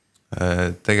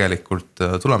 Tegelikult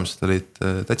tulemused olid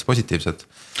täitsa positiivsed.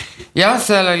 Jah,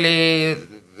 seal oli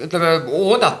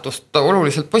oodatust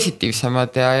oluliselt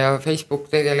positiivsemad ja Facebook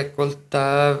tegelikult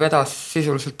vedas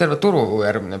sisuliselt terve turu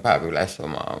järgmine päev üles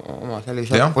oma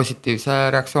sellise positiivse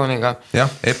reaktsiooniga.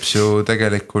 Jah, EPS ju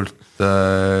tegelikult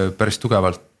päris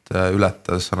tugevalt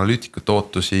ületas analüütikute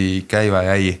ootusi, käive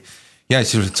jäi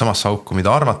sisuliselt samasse auku,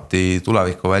 mida arvati,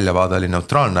 tuleviku väljavaade oli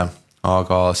neutraalne,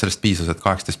 aga sellest piisas, et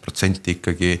 18%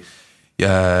 ikkagi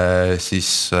ja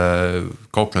siis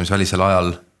kauplemisvälisel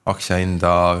ajal aktsia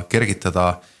hinda kergitada,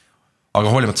 aga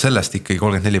hoolimata sellest ikkagi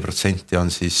 34% on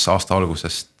siis aasta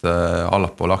algusest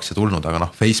allapoole aktsia tulnud,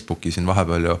 aga Facebooki siin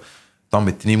vahepeal ju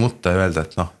tambiti nii mutta ja öelda,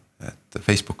 et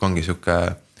Facebook ongi siuke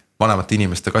vanemate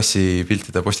inimeste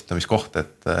kassipiltide postitamiskoht,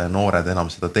 et noored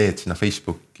enam seda teed sinna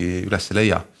Facebooki üles ei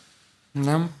leia.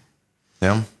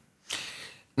 Jah.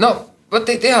 No, võt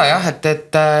ei tea jah, et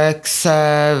eks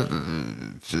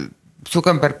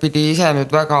Zuckerberg pidi ise nüüd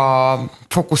väga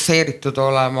fokusseeritud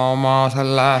olema oma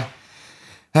selle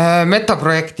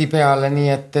metaprojekti peale, nii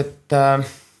et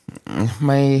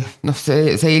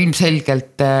see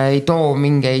ilmselgelt ei too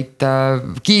mingeid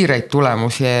kiireid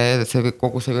tulemusi,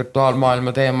 kogu see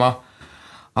virtuaalmaailma teema,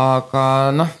 aga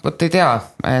võt ei tea,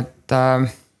 et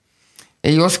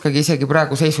ei oskagi isegi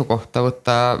praegu seisukohta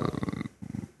võtta,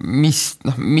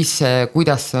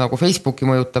 kuidas see nagu Facebooki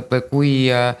mõjutab või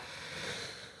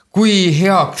kui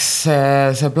heaks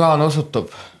see plaan osutub?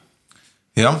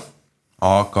 Jah,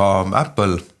 aga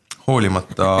Apple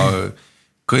hoolimata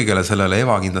kõigele sellele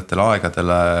ebakindlatele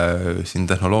aegadele siin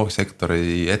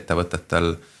tehnoloogiasektori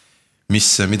ettevõtetel,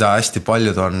 mida hästi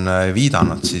paljud on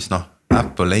viidanud, siis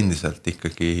Apple endiselt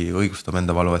ikkagi õigustab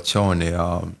enda valuatsiooni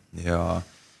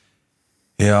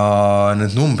ja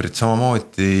need numbrid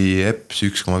samamoodi EPS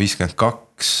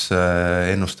 1,52,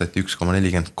 ennustati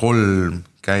 1,43,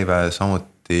 käive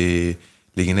samuti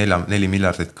ligi 4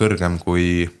 miljardit kõrgem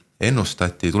kui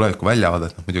ennustati, tuleviku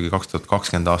väljavaadet, muidugi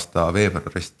 2020 aasta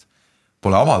veebruarist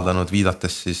pole avaldanud,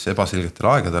 viidates siis ebaselgetele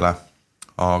aegadele,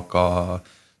 aga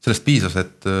sellest piisas,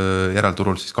 et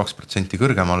järelturul siis 2%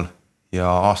 kõrgemal ja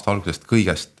aasta algusest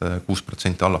kõigest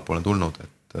 6% allapoole tulnud,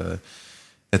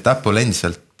 et Apple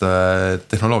endiselt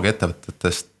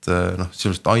tehnoloogiaettevõtetest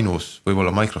sisuliselt ainus,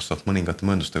 võib-olla Microsoft mõningate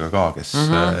mõõndustega ka, kes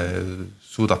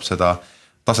suudab seda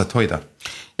taset hoida.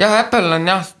 Jah, Apple on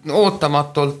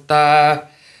ootamatult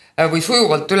või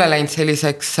sujuvalt üle läinud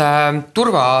selliseks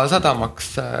turvasadamaks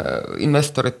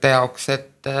investorite jaoks,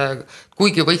 et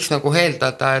kuigi võiks nagu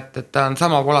eeldada, et ta on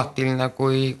sama volatiilne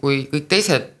kui kõik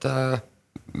teised,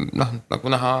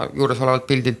 nagu näha juures olevad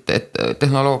pildid,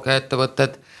 tehnoloogia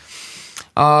ettevõtted,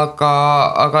 aga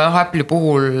Apple'i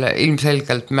puhul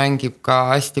ilmselgelt mängib ka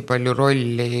hästi palju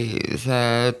rolli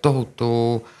see tohutu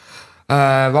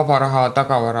vaba raha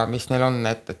tagavara, mis neil on,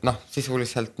 et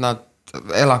sisuliselt nad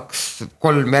elaks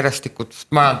 3 järjestikut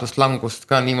majanduslangust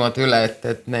ka niimoodi üle,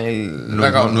 et neil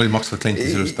null maksvat klienti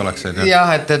sellest oleks.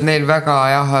 Jah, et neil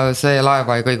väga see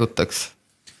laeva ei kõigutaks.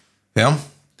 Jah,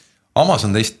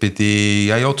 Amazon teistpidi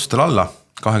jäi ootustel alla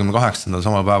 28.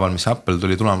 samal päeval, mis Apple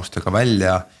tuli tulemustega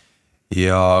välja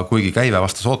ja kuigi käive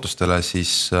vastas ootustele,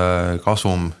 siis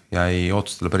kasum jäi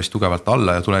ootustele päris tugevalt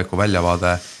alla ja tuleviku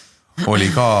väljavaade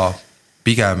oli ka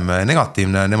pigem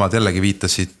negatiivne, nemad jällegi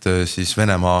viitasid siis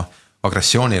Venemaa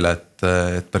agressioonile, et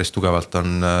päris tugevalt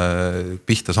on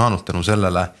pihta saanud tänu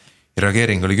sellele.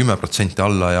 Reageering oli 10%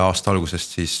 alla ja aasta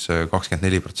algusest siis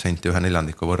 24%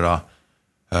 1/4 võrra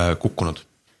kukkunud.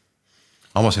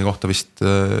 Amazoni kohta vist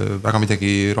väga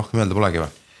midagi rohkem öelda polegi või?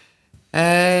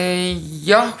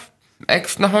 Jah,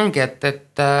 eks ongi, et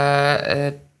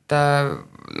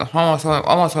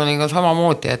Amazoniga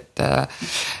samamoodi,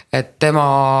 et tema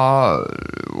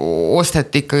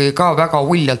osteti ikkagi ka väga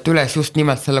uljalt üles just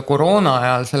nimelt selle koroona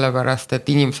ajal, sellepärast, et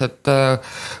inimesed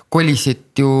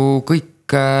kolisid ju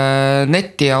kõik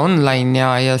netti ja online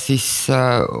ja siis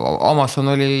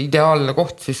Amazon oli ideaalne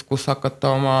koht siis, kus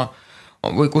hakata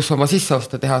kus oma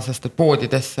sisseoste teha, sest et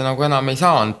poodidesse nagu enam ei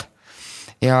saanud.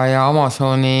 Ja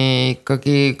Amazoni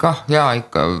ikkagi ikka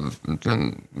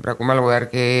praegu mälu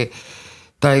järgi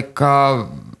ta ikka,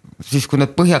 siis kui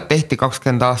need põhjad tehti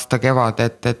 20 aasta kevad,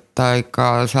 et ta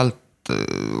ikka sealt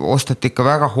osteti ikka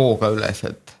väga hooga üles,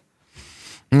 et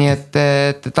nii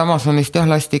et Amazonist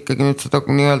lasti ikkagi nüüd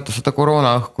seda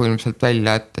koroona õhku ilmselt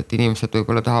välja, et inimesed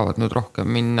võib-olla tahavad nüüd rohkem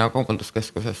minna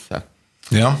kaubanduskeskusesse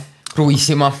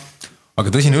kruisima.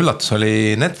 Aga tõsine üllatus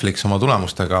oli Netflix oma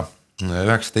tulemustega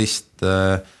 19.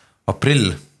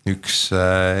 aprill, üks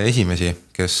esimesi,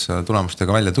 kes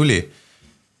tulemustega välja tuli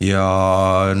ja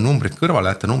numbrid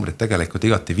kõrvale jätta, numbrid tegelikult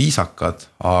igati viisakad,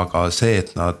 aga see,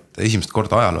 et nad esimest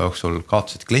korda ajaloo jooksul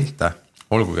kaotasid kliente,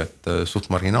 olgugi, et suht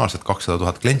marginaalselt 200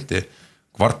 000 klienti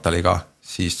kvartaliga,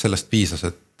 siis sellest piisas,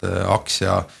 et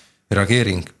aktsia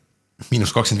reageering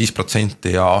 -25%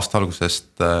 ja aasta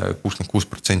algusest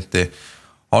 66%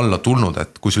 alla tulnud,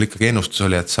 et kui sul ikkagi ennustus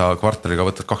oli, et sa kvartaliga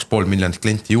võtad 2,5 miljonit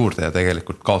klienti juurde ja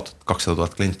tegelikult kaotad 200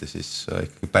 000 klienti, siis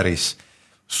ikkagi päris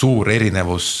suur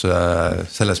erinevus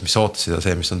selles, mis ootasid ja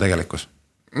see, mis on tegelikkus.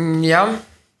 Jah,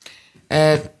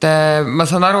 et ma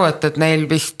saan aru, et neil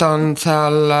vist on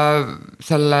seal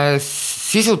selle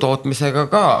sisutootmisega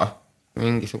ka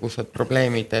mingisugused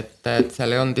probleemid, et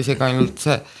seal ei olnud isegi ainult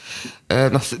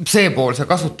see pool, see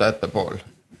kasutajate pool.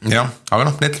 Jah,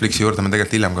 aga Netflixi juurde me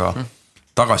tegelikult hiljem ka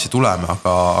tagasi tuleme,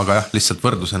 aga jah, lihtsalt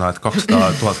võrdlusena, et 200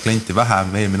 000 klienti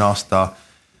vähem eelmine aasta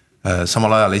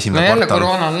samal ajal esimene jälle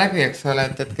koroona on läbi, eks ole,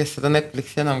 et kes seda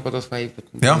Netflixi enam kodus vaib.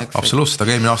 Jah, absoluutselt,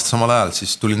 aga eelmine aasta samal ajal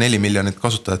siis tuli 4 miljonit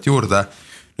kasutajat juurde,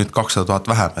 nüüd 200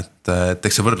 000 vähem, et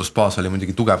eks see võrdlusbaas oli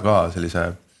muidugi tugev ka sellise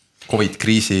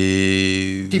COVID-kriisi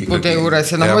tippude juures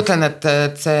ja ma ütlen,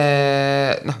 et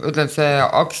see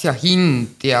aktsia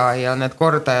hind ja need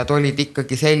kordajad olid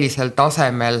ikkagi sellisel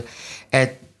tasemel,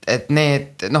 et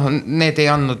need ei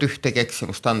andnud ühtegi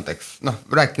eksimust andeks,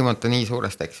 rääkimata nii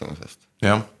suurest eksimusest.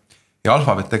 Jah. Ja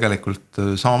Alphabet tegelikult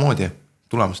samamoodi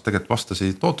tulemused tegelikult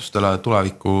vastasid ootustele,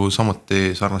 tulevikku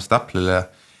samuti sarnaselt Apple'ile.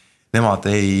 Nemad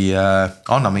ei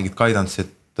anna mingit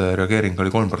guidance'it, reageering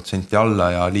oli 3% alla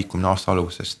ja liikumine aasta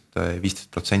algusest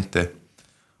 15%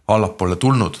 allapoole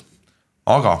tulnud.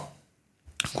 Aga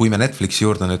kui me Netflixi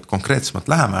juurde nüüd konkreetsemalt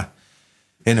läheme,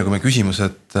 enne kui me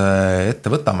küsimused ette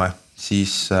võtame,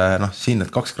 siis siin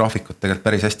need 2 graafikut tegelikult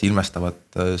päris hästi ilmestavad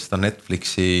seda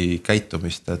Netflixi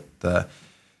käitumist, et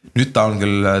nüüd ta on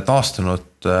küll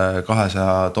taastunud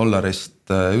 $200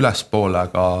 ülespoole,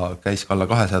 aga käis ka alla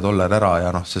 $200 ära ja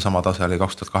noh, see sama tase oli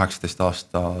 2018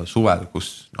 aasta suvel, kus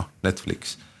noh, Netflix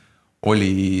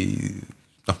oli,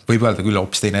 noh, võib öelda küll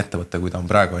hoopis teine ettevõte, kui ta on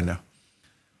praegu, on ju.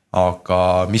 Aga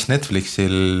mis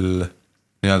Netflixil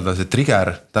nii-öelda see trigger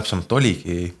täpsemalt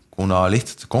oligi, kuna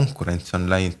lihtsalt see konkurents on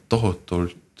läinud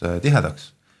tohutult tihedaks.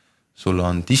 Sul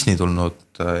on Disney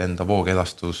tulnud enda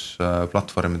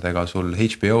voogedastusplatvormidega, sul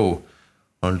HBO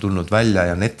on tulnud välja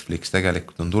ja Netflix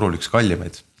tegelikult on turul üks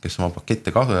kallimaid, kes oma pakette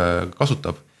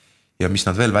kasutab. Ja mis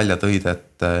nad veel välja tõid,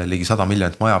 et ligi 100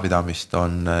 miljonit majapidamist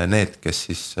on need, kes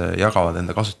siis jagavad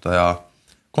enda kasutaja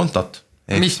kontot.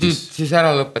 Mis nüüd siis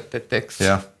ära lõpetati, eks?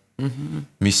 Jah,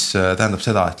 mis tähendab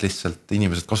seda, et lihtsalt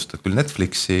inimesed kasutavad küll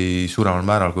Netflixi suuremal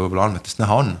määral, kui võib-olla andmetest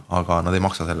näha on, aga nad ei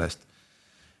maksa selle eest.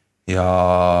 Ja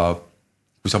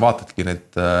kui sa vaatadki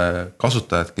need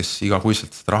kasutajad, kes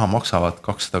igakuiselt seda raha maksavad,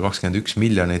 221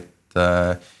 miljonit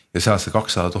ja seal see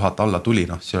 200 000 alla tuli,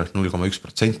 noh, see oleks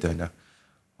 0,1% on ju.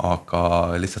 Aga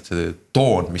lihtsalt see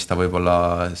toon, mis ta võib-olla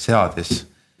seadis,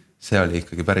 see oli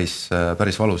ikkagi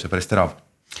päris valus ja päris terav.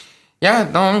 Jah,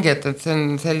 no ongi, et see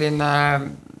on selline,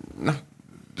 noh,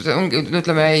 see ongi,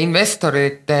 ütleme,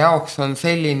 investorite jaoks on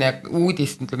selline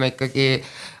uudis, ütleme ikkagi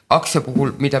aktsia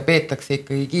puhul, mida peetakse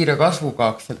ikkagi kiire kasvuga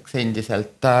aktsiaks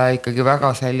endiselt, ikkagi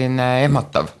väga selline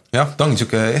ehmatav. Jah, ta ongi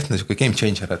ehtne game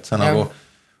changer, et sa nagu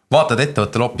vaatad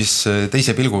ettevõttel hoopis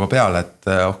teise pilguga peale, et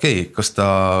okei, kas ta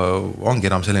ongi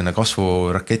enam selline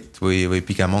kasvurakett või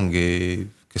pigem ongi,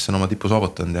 kes on oma tipu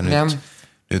saavutanud ja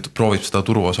nüüd proovib seda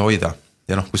turuosa hoida.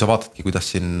 Ja noh, kui sa vaatadki, kuidas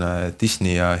siin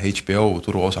Disney ja HBO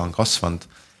turuosa on kasvanud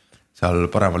seal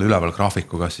paremal üleval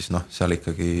graafikuga, siis noh, seal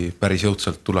ikkagi päris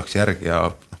jõudsalt tullakse järgi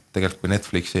ja tegelikult kui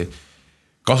Netflixi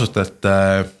kasutajate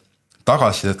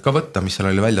tagasisidet ka võtta, mis seal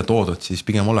oli välja toodud, siis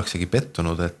pigem ollaksegi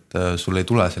pettunud, et sul ei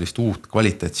tule sellist uut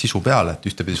kvaliteet sisu peale, et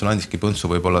ühtepidi sul andiski põntsu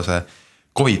võib-olla see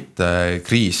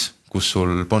COVID-kriis, kus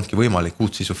sul polnudki võimalik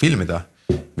uut sisu filmida,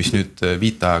 mis nüüd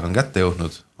viitajaga on kätte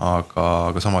jõudnud,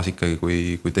 aga samas ikkagi,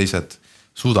 kui teised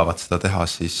suudavad seda teha,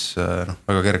 siis noh,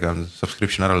 väga kerge on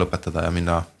subscription ära lõpetada ja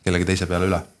minna kellegi teise peale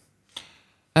üle.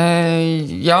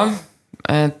 Jah,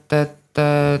 et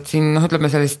siin, noh, ütleme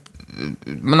sellist,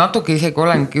 ma natuke isegi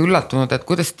olengi üllatunud, et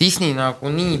kuidas Disney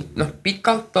nagu nii, noh,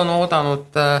 pikalt on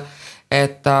oodanud,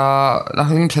 et noh,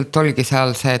 ilmselt oligi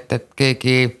seal see, et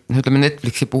keegi, ütleme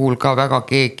Netflixi puhul ka väga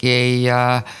keegi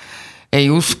ei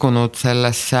uskunud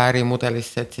sellesse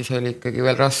ärimudelisse, et siis oli ikkagi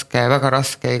veel raske, väga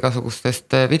raske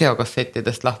igasugustest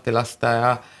videokassettidest lahti lasta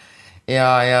ja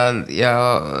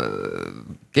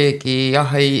keegi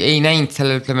ei näinud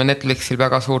selle, ütleme Netflixil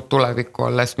väga suurt tulevikku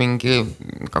alles mingi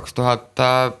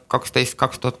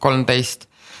 2012-2013.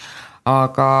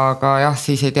 Aga jah,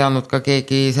 siis ei teadnud ka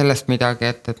keegi sellest midagi,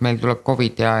 et meil tuleb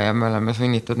COVID ja me oleme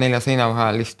sunnitud 4 seina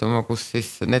vahel istuma, kus siis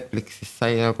Netflixis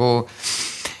sai nagu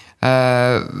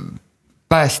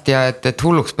päästja, et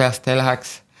hulluks peast ei läheks.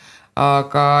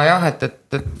 Aga jah, et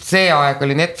see aeg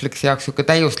oli Netflixi jaoks siuke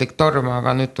täiuslik torm,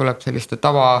 aga nüüd tuleb selliste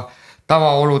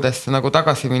tavaoludesse nagu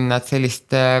tagasi minna, et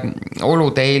selliste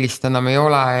olude eelist enam ei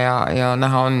ole ja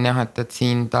näha on jah, et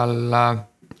siin tal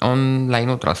on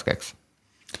läinud raskeks.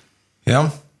 Jah,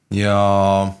 ja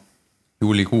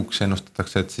juulikuuks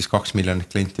ennustatakse, et siis 2 miljonit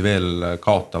klienti veel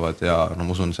kaotavad ja no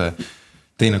ma usun, see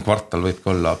teine kvartal võib ka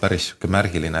olla päris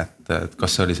märgiline, et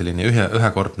kas see oli selline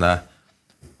ühekordne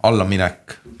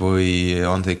allaminek või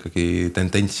on see ikkagi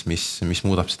tendents, mis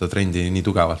muudab seda trendi nii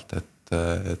tugevalt, et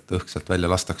õhk sealt välja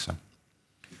lastakse.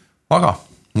 Aga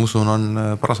ma usun,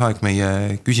 on paras aeg meie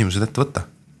küsimused ette võtta.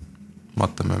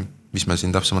 Vaatame, mis meil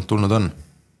siin täpsemalt tulnud on.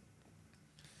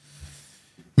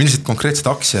 Millised konkreetsed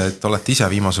aktsiaid olete ise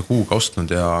viimase kuuga ostnud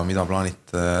ja mida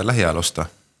plaanite lähiajal osta?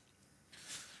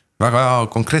 Väga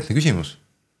konkreetne küsimus.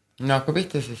 No hakka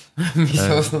pihta siis. Mis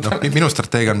ostnud no, minu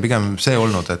strateegia on pigem see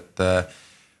olnud, et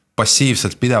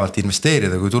passiivselt pidevalt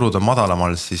investeerida, kui turud on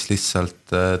madalamal, siis lihtsalt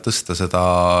tõsta seda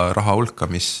raha hulka,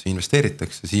 mis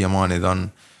investeeritakse. Siiamaani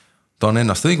ta on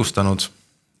ennast õigustanud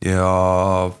ja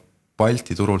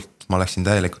Balti turult ma läksin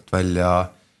täielikult välja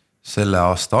selle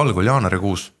aasta algul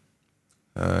jaanuarikuus,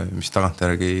 mis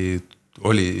tagantjärgi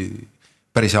oli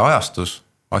päris hea ajastus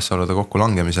asjaolude kokku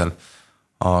langemisel,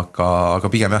 aga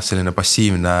pigem jah, selline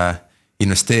passiivne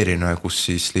investeerimine, kus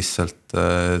siis lihtsalt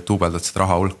tuubeldad seda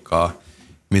raha hulka,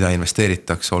 mida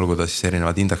investeeritakse, olgu ta siis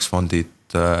erinevad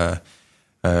indeksfondid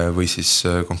või siis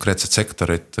konkreetsed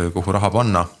sektorid, kuhu raha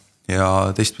panna.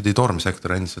 Ja teistpidi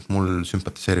toormesektor endiselt mul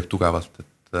sümpatiseerib tugevalt,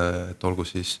 et olgu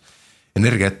siis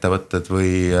energiaettevõtted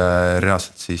või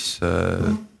reaalselt siis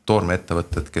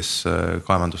toormeettevõtted, kes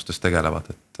kaevandustes tegelevad,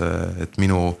 et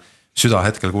minu süda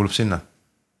hetkel kuulub sinna.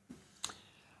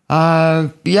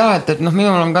 Ja, et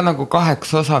minul on ka nagu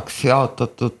 2 osaks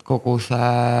jaotatud kogu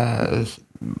see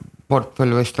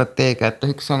portfell või strateegia, et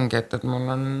üks ongi, et mul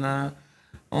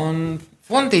on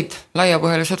fondid,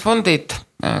 laiapõhjalised fondid,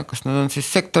 kas nad on siis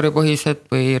sektoripõhised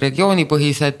või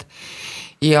regioonipõhised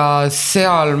ja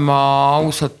seal ma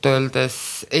ausalt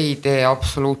öeldes ei tee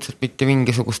absoluutselt mitte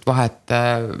mingisugust vahet,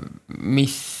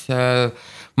 mis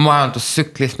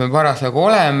majandustsüklis me parasjagu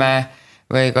oleme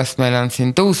või kas meil on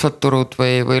siin tõusvad turud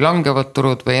või langevad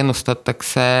turud või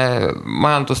ennustatakse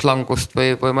majanduslangust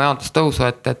või majandustõusu,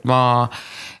 et ma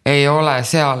ei ole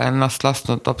seal ennast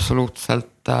lasknud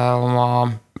absoluutselt oma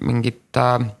mingit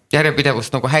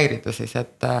järjepidevust nagu häirida siis,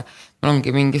 et mul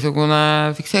ongi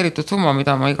mingisugune fikseeritud summa,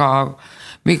 mida ma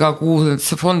iga kuu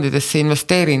fondidesse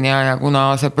investeerin ja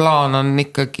kuna see plaan on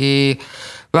ikkagi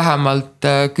vähemalt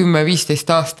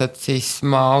 10-15 aastat, siis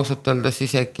ma ausalt öeldes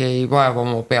isegi ei vaeva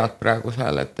oma pead praegu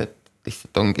seal, et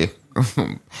lihtsalt ongi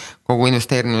kogu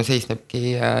investeerimine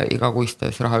seisnebki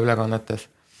igakuistes rahaülekannetes.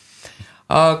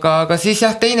 Aga siis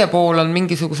jah, teine pool on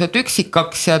mingisugused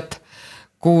üksikaktsiad,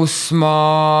 kus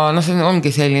see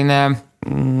ongi selline,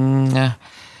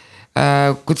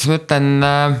 kuidas ma ütlen,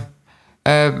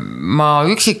 ma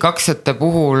üksikaktsiate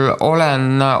puhul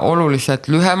olen oluliselt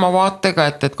lühema vaatega,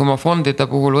 et kui ma fondide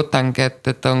puhul võtangi,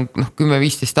 et on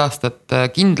 10-15 aastat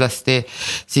kindlasti,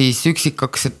 siis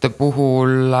üksikaktsiate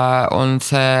puhul on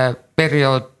see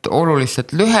periood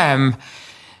oluliselt lühem.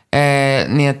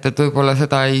 Nii et võib-olla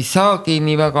seda ei saagi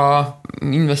nii väga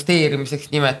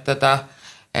investeerimiseks nimetada,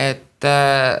 et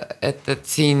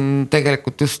siin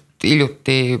tegelikult just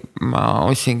hiljuti ma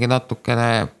ostsingi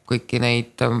natukene kõiki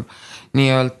neid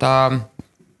nii-öelda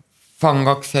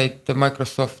fangaktsiaid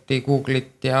Microsofti,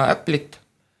 Google'it ja Apple'it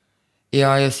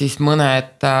ja siis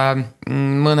mõned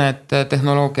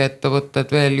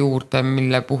tehnoloogiaettevõtted veel juurde,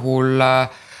 mille puhul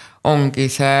ongi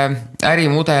see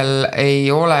ärimudel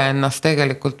ei ole ennast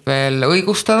tegelikult veel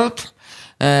õigustanud.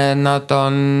 Nad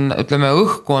on, ütleme,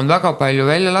 õhku on väga palju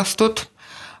välja lastud,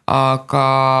 aga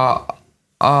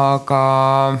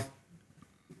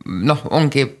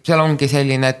seal ongi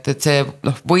selline, et see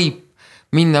võib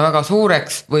minna väga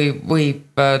suureks või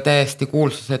võib täiesti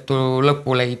kuulsusetu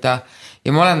lõpu leida. Ja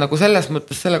ma olen nagu selles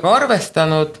mõttes sellega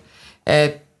arvestanud,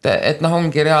 et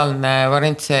ongi reaalne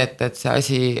variant see, et see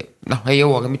asi ei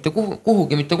jõuagi mitte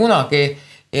kuhugi, mitte kunagi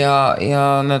ja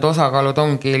need osakaalud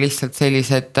ongi lihtsalt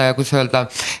sellised, kuidas öelda,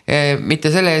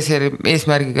 mitte selle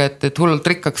eesmärgiga, et hullult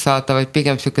rikkaks saada, vaid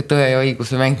pigem siuke tõe ja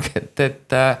õiguse mäng,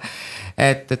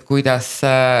 et kuidas,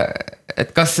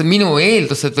 et kas minu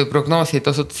eeldused või prognoosid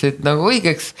osutusid nagu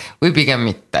õigeks või pigem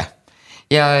mitte.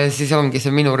 Ja siis ongi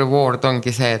see minu reward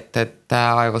ongi see, et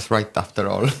I was right after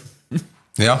all.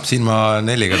 Jah, siin ma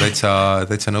Nelliga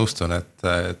täitsa nõustun, et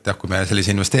jah, kui me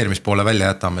sellise investeerimispoole välja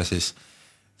jätame, siis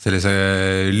sellise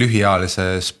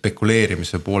lühiajalise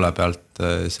spekuleerimise poole pealt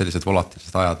sellised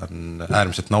volatiilsed ajad on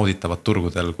äärmiselt nauditavad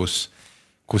turgudel, kus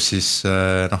siis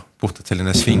puhtalt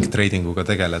selline swing tradinguga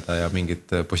tegeleda ja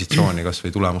mingit positsiooni kas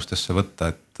või tulemustesse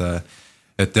võtta,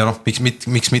 et ja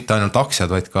miks mitte ainult aktsiad,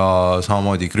 vaid ka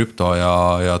samamoodi krüpto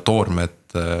ja toormed,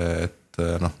 et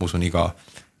ma usun iga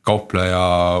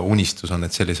kaupleja unistus on,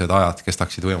 et sellised ajad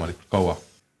kestaksid võimalikult kaua.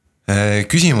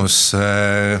 Küsimus,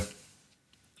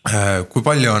 kui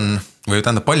palju on, või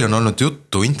tähendab, palju on olnud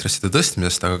juttu intresside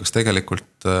tõstmisest, aga kas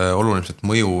tegelikult oluliselt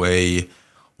mõju ei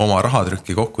oma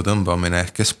rahatrükki kokku tõmbamine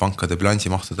ehk keskpankade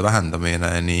bilansimahtude vähendamine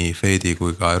nii Fedi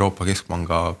kui ka Euroopa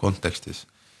Keskpanga kontekstis?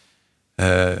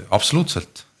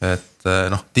 Absoluutselt, et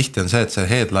tihti on see, et see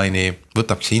headline'i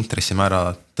võtabki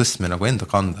intressimäära tõstmine nagu enda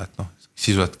kanda, et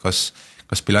sisuliselt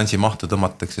kas bilansimahtu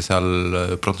tõmmatakse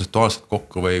seal protsentuaalselt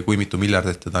kokku või kui mitu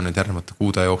miljardit teda nüüd järgnevate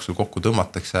kuude jooksul kokku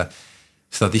tõmmatakse,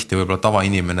 seda tihti võib-olla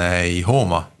tavainimene ei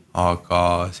hooma, aga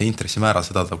see intressimäära,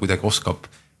 seda ta kuidagi oskab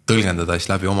tõlgendada siis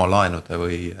läbi oma laenude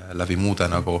või läbi muude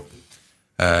nagu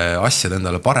asjad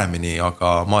endale paremini,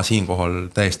 aga ma siinkohal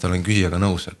täiesti olen küsijaga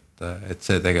nõus, et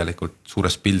see tegelikult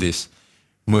suures pildis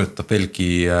mõjutab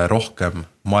veelgi rohkem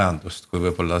majandust, kui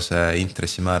võib-olla see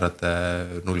intressimäärade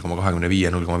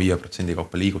 0,25-0,5%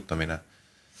 kaupa liigutamine.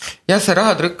 Jah, see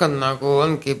rahatrükk on nagu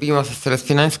ongi viimasest sellest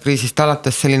finantskriisist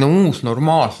alates selline uus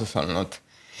normaalsus olnud.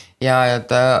 Ja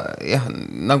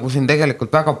nagu siin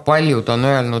tegelikult väga paljud on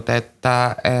öelnud, et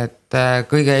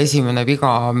kõige esimene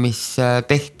viga, mis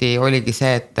tehti, oligi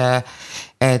see,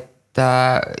 et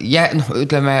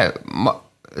ütleme,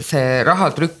 see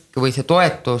rahatrükk või see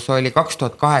toetus oli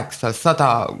 2008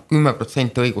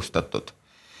 110% õigustatud.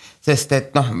 Sest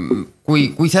et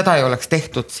kui seda ei oleks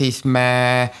tehtud, siis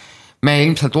me me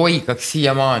ilmselt oigaks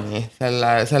siiamaani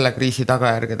selle kriisi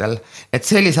tagajärgedel, et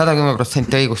see oli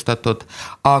 110% õigustatud,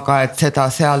 aga et seda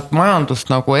sealt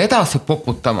majandust nagu edasi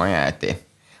poputama jäädi.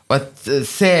 Võt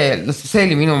see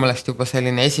oli minu meelest juba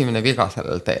selline esimene viga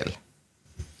sellel teel.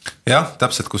 Jah,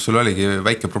 täpselt, kus sul oligi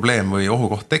väike probleem või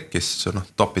ohukoht tekkis,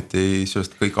 topiti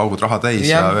sellest kõik augud raha täis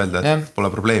ja öelda, et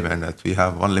pole probleemi, et we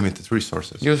have unlimited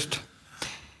resources. Just.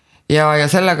 Ja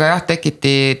sellega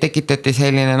tekitati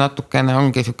selline natukene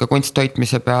ongi siuke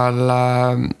kunsttoitmise peal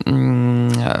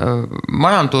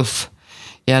majandus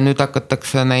ja nüüd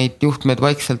hakatakse neid juhtmeid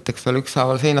vaikselt, eks ole,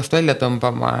 ükshaaval seinast välja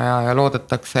tõmbama ja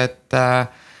loodetakse,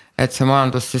 et see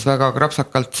majandus siis väga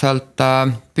krapsakalt sealt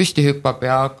püsti hüppab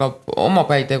ja hakkab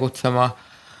omapäi tegutsema.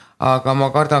 Aga ma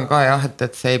kardan ka jah,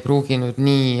 et see ei pruugi nüüd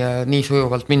nii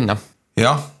sujuvalt minna.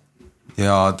 Jah,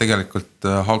 ja tegelikult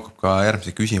haakub ka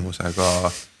järgmise küsimusega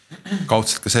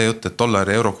kaudselt ka see jutt, et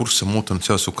dollari ja euro kurss on muutunud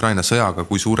seoses Ukraina sõjaga,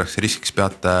 kui suureks riskiks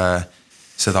peate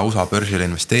seda USA börsile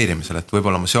investeerimisel, et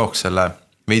võib-olla ma seoks selle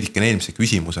veidikene eelmise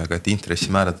küsimusega, et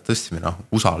intressimäärade tõstmine,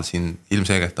 USA-l siin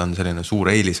ilmselgelt on selline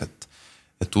suur eelis,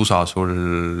 et USA sul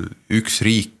üks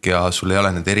riik ja sul ei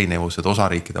ole need erinevused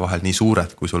osariikide vahel nii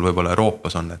suured, kui sul võib-olla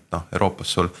Euroopas on, et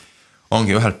Euroopas sul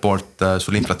ongi ühelt poolt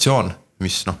sul inflatsioon,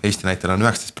 mis Eesti näitel on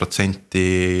 19%,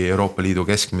 Euroopa Liidu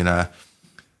keskmine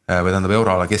või tähendab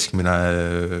euroala keskmine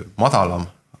madalam,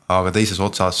 aga teises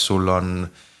otsas sul on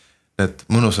need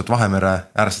mõnusad Vahemere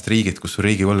äärsed riigid, kus su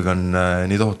riigivõlg on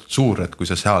nii tohutult suur, et kui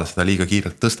sa seal seda liiga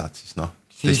kiirelt tõstad, siis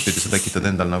teistpidi sa tekitad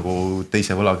endal nagu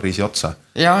teise võlakriisi otsa.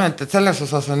 Jah, et selles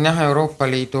osas on Euroopa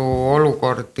Liidu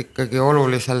olukord ikkagi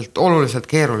oluliselt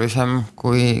keerulisem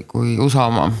kui USA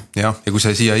oma. Ja kui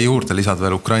sa siia juurde lisad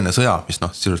veel Ukraina sõja, mis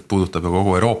sisuliselt puudutab ju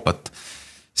kogu Euroopat,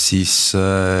 siis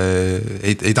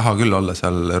ei taha küll olla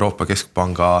seal Euroopa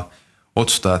Keskpanga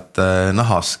otsustajate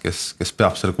nahas, kes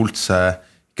peab selle kuldse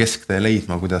kesktee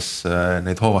leidma, kuidas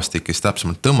neid hoovastikis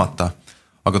täpsemalt tõmmata.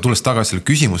 Aga tulles tagasi selle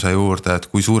küsimuse juurde, et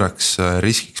kui suureks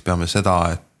riskiks peame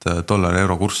seda, et dollar ja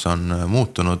euro kurss on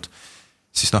muutunud,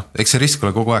 siis eks see risk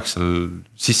ole kogu aeg seal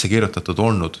sisse kirjutatud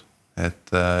olnud.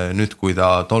 Et nüüd, kui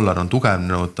dollar on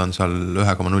tugevnenud, on seal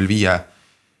 1,05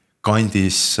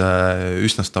 kandis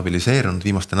üsna stabiliseerunud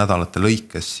viimaste nädalate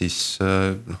lõikes, siis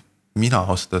mina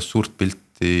ausalt suurt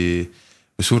pilti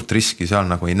või suurt riski seal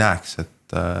nagu ei näeks,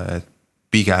 et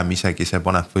pigem isegi see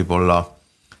paneb võib-olla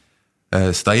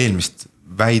seda eelmist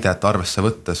väidet arvesse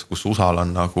võttes, kus USA-l on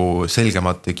nagu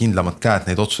selgemad ja kindlamad käed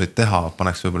neid otsuseid teha,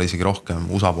 paneks võib-olla isegi rohkem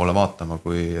USA poole vaatama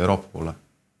kui Euroopa poole.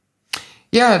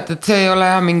 Ja, et see ei ole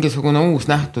mingisugune uus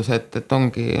nähtus, et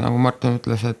ongi, nagu Martin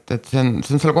ütles, et see on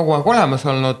seal kogu aeg olemas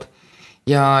olnud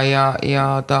ja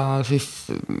ta siis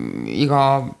iga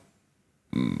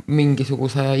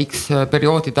mingisuguse X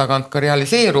perioodi tagant ka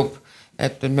realiseerub,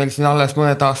 et meil siin alles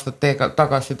mõned aastad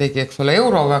tagasi tegi, eks ole,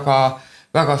 euro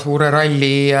väga suure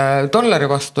ralli dollari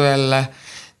vastu jälle,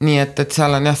 nii et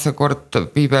seal on see kord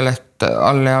Piibeleht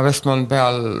all ja Vestman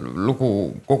peal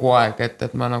lugu kogu aeg,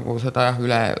 et ma nagu seda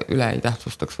üle ei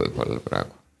tähtsustaks võib-olla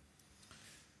praegu.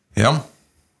 Jah,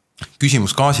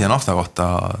 küsimus gaasi ja nafta kohta,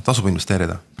 tasub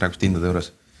investeerida praegust hindade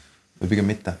juures või pigem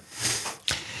mitte?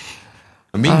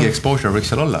 Mingi exposure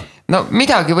võiks seal olla? No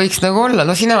midagi võiks nagu olla,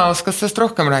 sina oskas sellest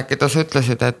rohkem rääkida, sa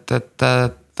ütlesid,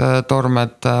 et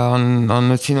Tormed on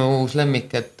nüüd sinu uus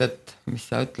lemmik, et mis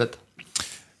sa ütled?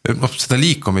 Seda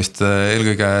liikumist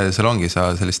eelkõige seal ongi sa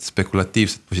sellist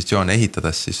spekulatiivset positsiooni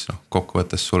ehitades, siis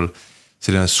kokkuvõttes sul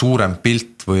selline suurem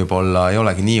pilt võib-olla ei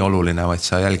olegi nii oluline, vaid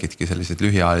sa jälgidki selliseid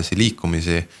lühiajalisi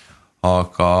liikumisi,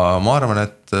 aga ma arvan,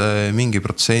 et mingi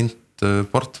protsent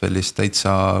portfellis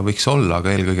täitsa võiks olla,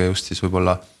 aga eelkõige just siis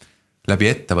võib-olla läbi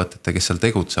ettevõtete, kes seal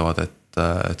tegutsevad,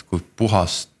 et kui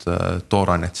puhast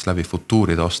tooranet läbi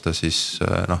futuuride osta, siis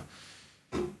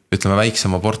ütleme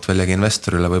väiksema portfelliga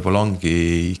investorile võib-olla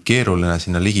ongi keeruline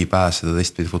sinna ligi pääseda,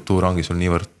 teistpidi futuur ongi sul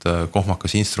niivõrd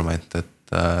kohmakas instrument,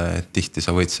 et tihti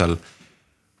sa võid seal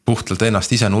puhtalt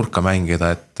ennast ise nurka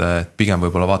mängida, et pigem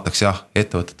võib-olla vaataks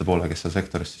ettevõtete poole, kes seal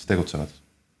sektoris siis tegutsevad.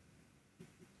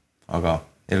 Aga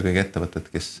eelkõige ettevõtted,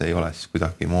 kes ei ole siis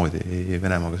kuidagi moodi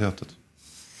Venemaaga seotud.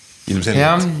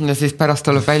 Ja siis pärast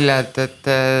tuleb välja,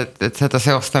 et seda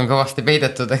seost on kõvasti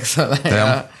peidetud, eks ole, ja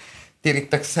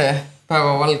tiritakse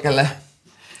päevavalgele,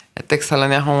 et eks seal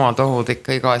on omad ohud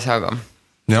ikka iga asjaga.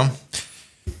 Jah,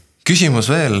 küsimus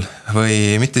veel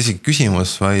või mitte isegi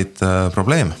küsimus, vaid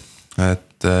probleem,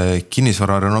 et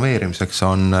kinnisvara renoveerimiseks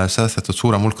on säästetud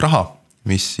suurem hulk raha,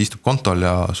 mis istub kontol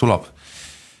ja sulab.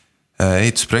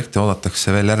 Ehitusprojekte oodatakse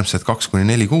veel järgmised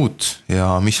 2-4 kuud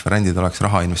ja mis variandid oleks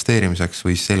raha investeerimiseks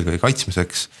või eelkõige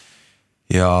kaitsmiseks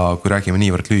ja kui räägime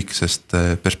niivõrd lühikesest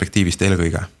perspektiivist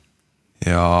eelkõige.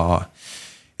 Ja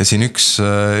ja siin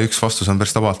üks vastus on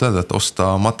päris tabavalt öelda, et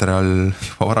osta materjal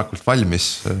juba varakult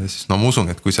valmis, siis no ma usun,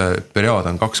 et kui see periood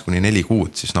on 2-4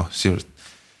 kuud, siis noh,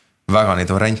 väga neid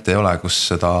variante ei ole, kus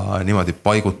seda niimoodi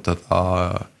paigutada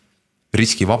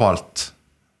riskivabalt.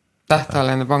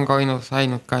 Tähtajaline panga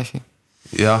ainult ka asi.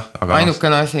 Jah, aga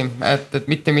ainukene asi, et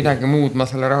mitte midagi muud ma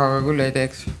selle rahaga küll ei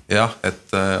teeks. Jah,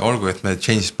 et olgu, et me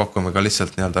Change'is pakume ka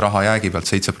lihtsalt nii-öelda raha jäägi pealt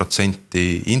 7%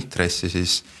 intressi,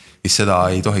 siis seda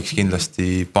ei tohiks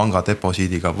kindlasti panga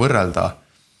deposiidiga võrrelda.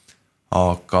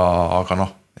 Aga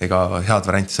noh, ega head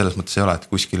varianti selles mõttes ei ole,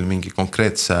 et kuskil mingi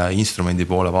konkreetse instrumendi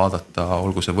poole vaadata,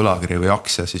 olgu see võlakiri või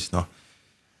aktsia, siis noh,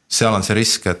 seal on see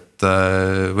risk, et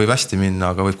võib hästi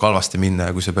minna, aga võib ka halvasti minna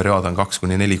ja kui see periood on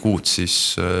 2-4 kuud,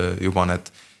 siis juba need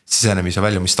sisenemis- ja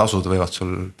väljumistasud võivad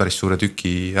sul päris suure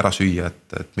tüki ära süüa,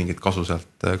 et mingit kasu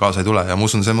sealt kaasa ei tule ja ma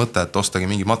usun see mõte, et ostage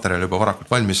mingi materjal juba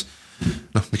varakult valmis,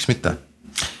 noh, miks mitte,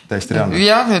 täiesti reaalne.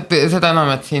 Jah, et seda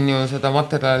enam, et siin ju seda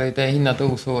materjalide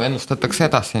hinnatõusu ennustatakse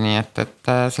edasi, nii et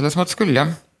selles mõttes küll,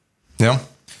 jah. Jah,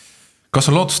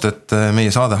 kas on lootust, et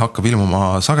meie saade hakkab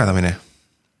ilmuma sagedamini?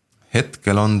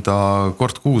 Hetkel on ta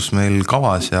kord kuus meil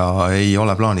kavas ja ei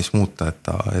ole plaanis muuta, et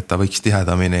ta võiks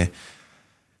tihedamini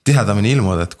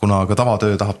ilmuda, et kuna ka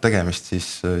tavatöö tahab tegemist,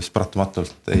 siis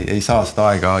paratamatult ei saa seda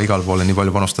aega igal poole nii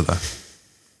palju panustada.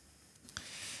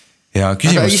 Ja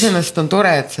küsimus... Aga iseenesest on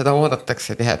tore, et seda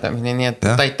oodatakse tihedamini, nii et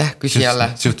aitäh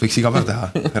küsijale. Siut võiks iga päev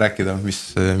teha, rääkida,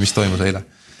 mis toimus eile.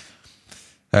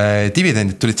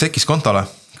 Dividendid tulid sekis kontole.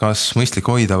 Kas mõistlik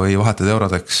hoida või vahetada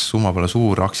eurodeks summa peale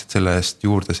suur, aktsiad selle eest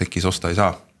juurde sekis osta ei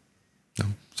saa?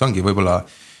 See ongi võib-olla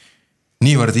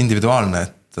niivõrd individuaalne,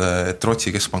 et Rootsi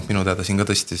keskpank minu teada siin ka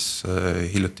tõstis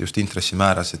hiljuti just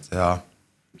intressimäärasid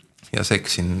ja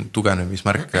sek siin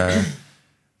tugevnemismärke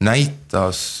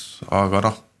näitas, aga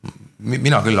noh,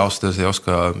 mina küll austas ei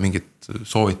oska mingit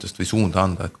soovitust või suunda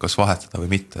anda, et kas vahetada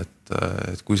või mitte,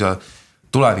 et kui sa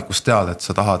tulevikus tead, et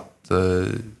sa tahad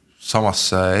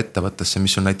samasse ettevõttesse,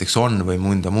 mis sul näiteks on või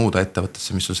mõnda muuda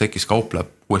ettevõttesse, mis sul sekis kaupleb,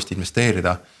 uuesti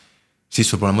investeerida, siis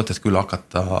sul pole mõtet küll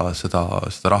hakata seda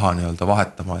raha nii-öelda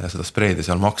vahetama ja seda spreedi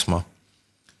seal maksma.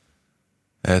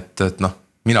 Et noh,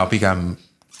 mina pigem,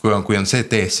 kui on see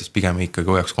tees, siis pigem ikkagi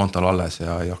hoiaks kontol alles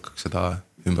ja ei hakkaks seda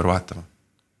ümber vahetama.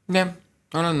 Jah,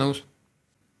 olen nõus.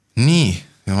 Nii,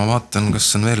 ja ma vaatan,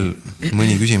 kas on veel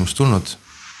mõni küsimus tulnud.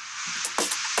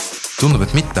 Tundub,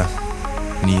 et mitte.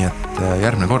 Nii et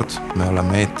järgmine kord me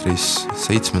oleme eetris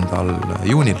 7.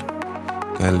 juunil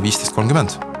kell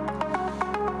 15.30.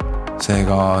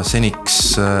 Seega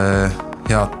seniks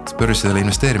head börsidele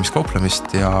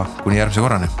investeerimiskauplemist ja kuni järgmise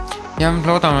korrani. Ja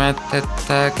loodame, et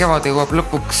kevad jõuab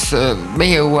lõpuks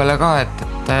meie õuele ka, et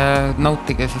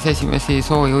nautige siis esimesi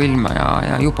sooju ilma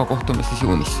ja juba kohtume siis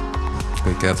juunis.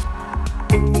 Kõik head.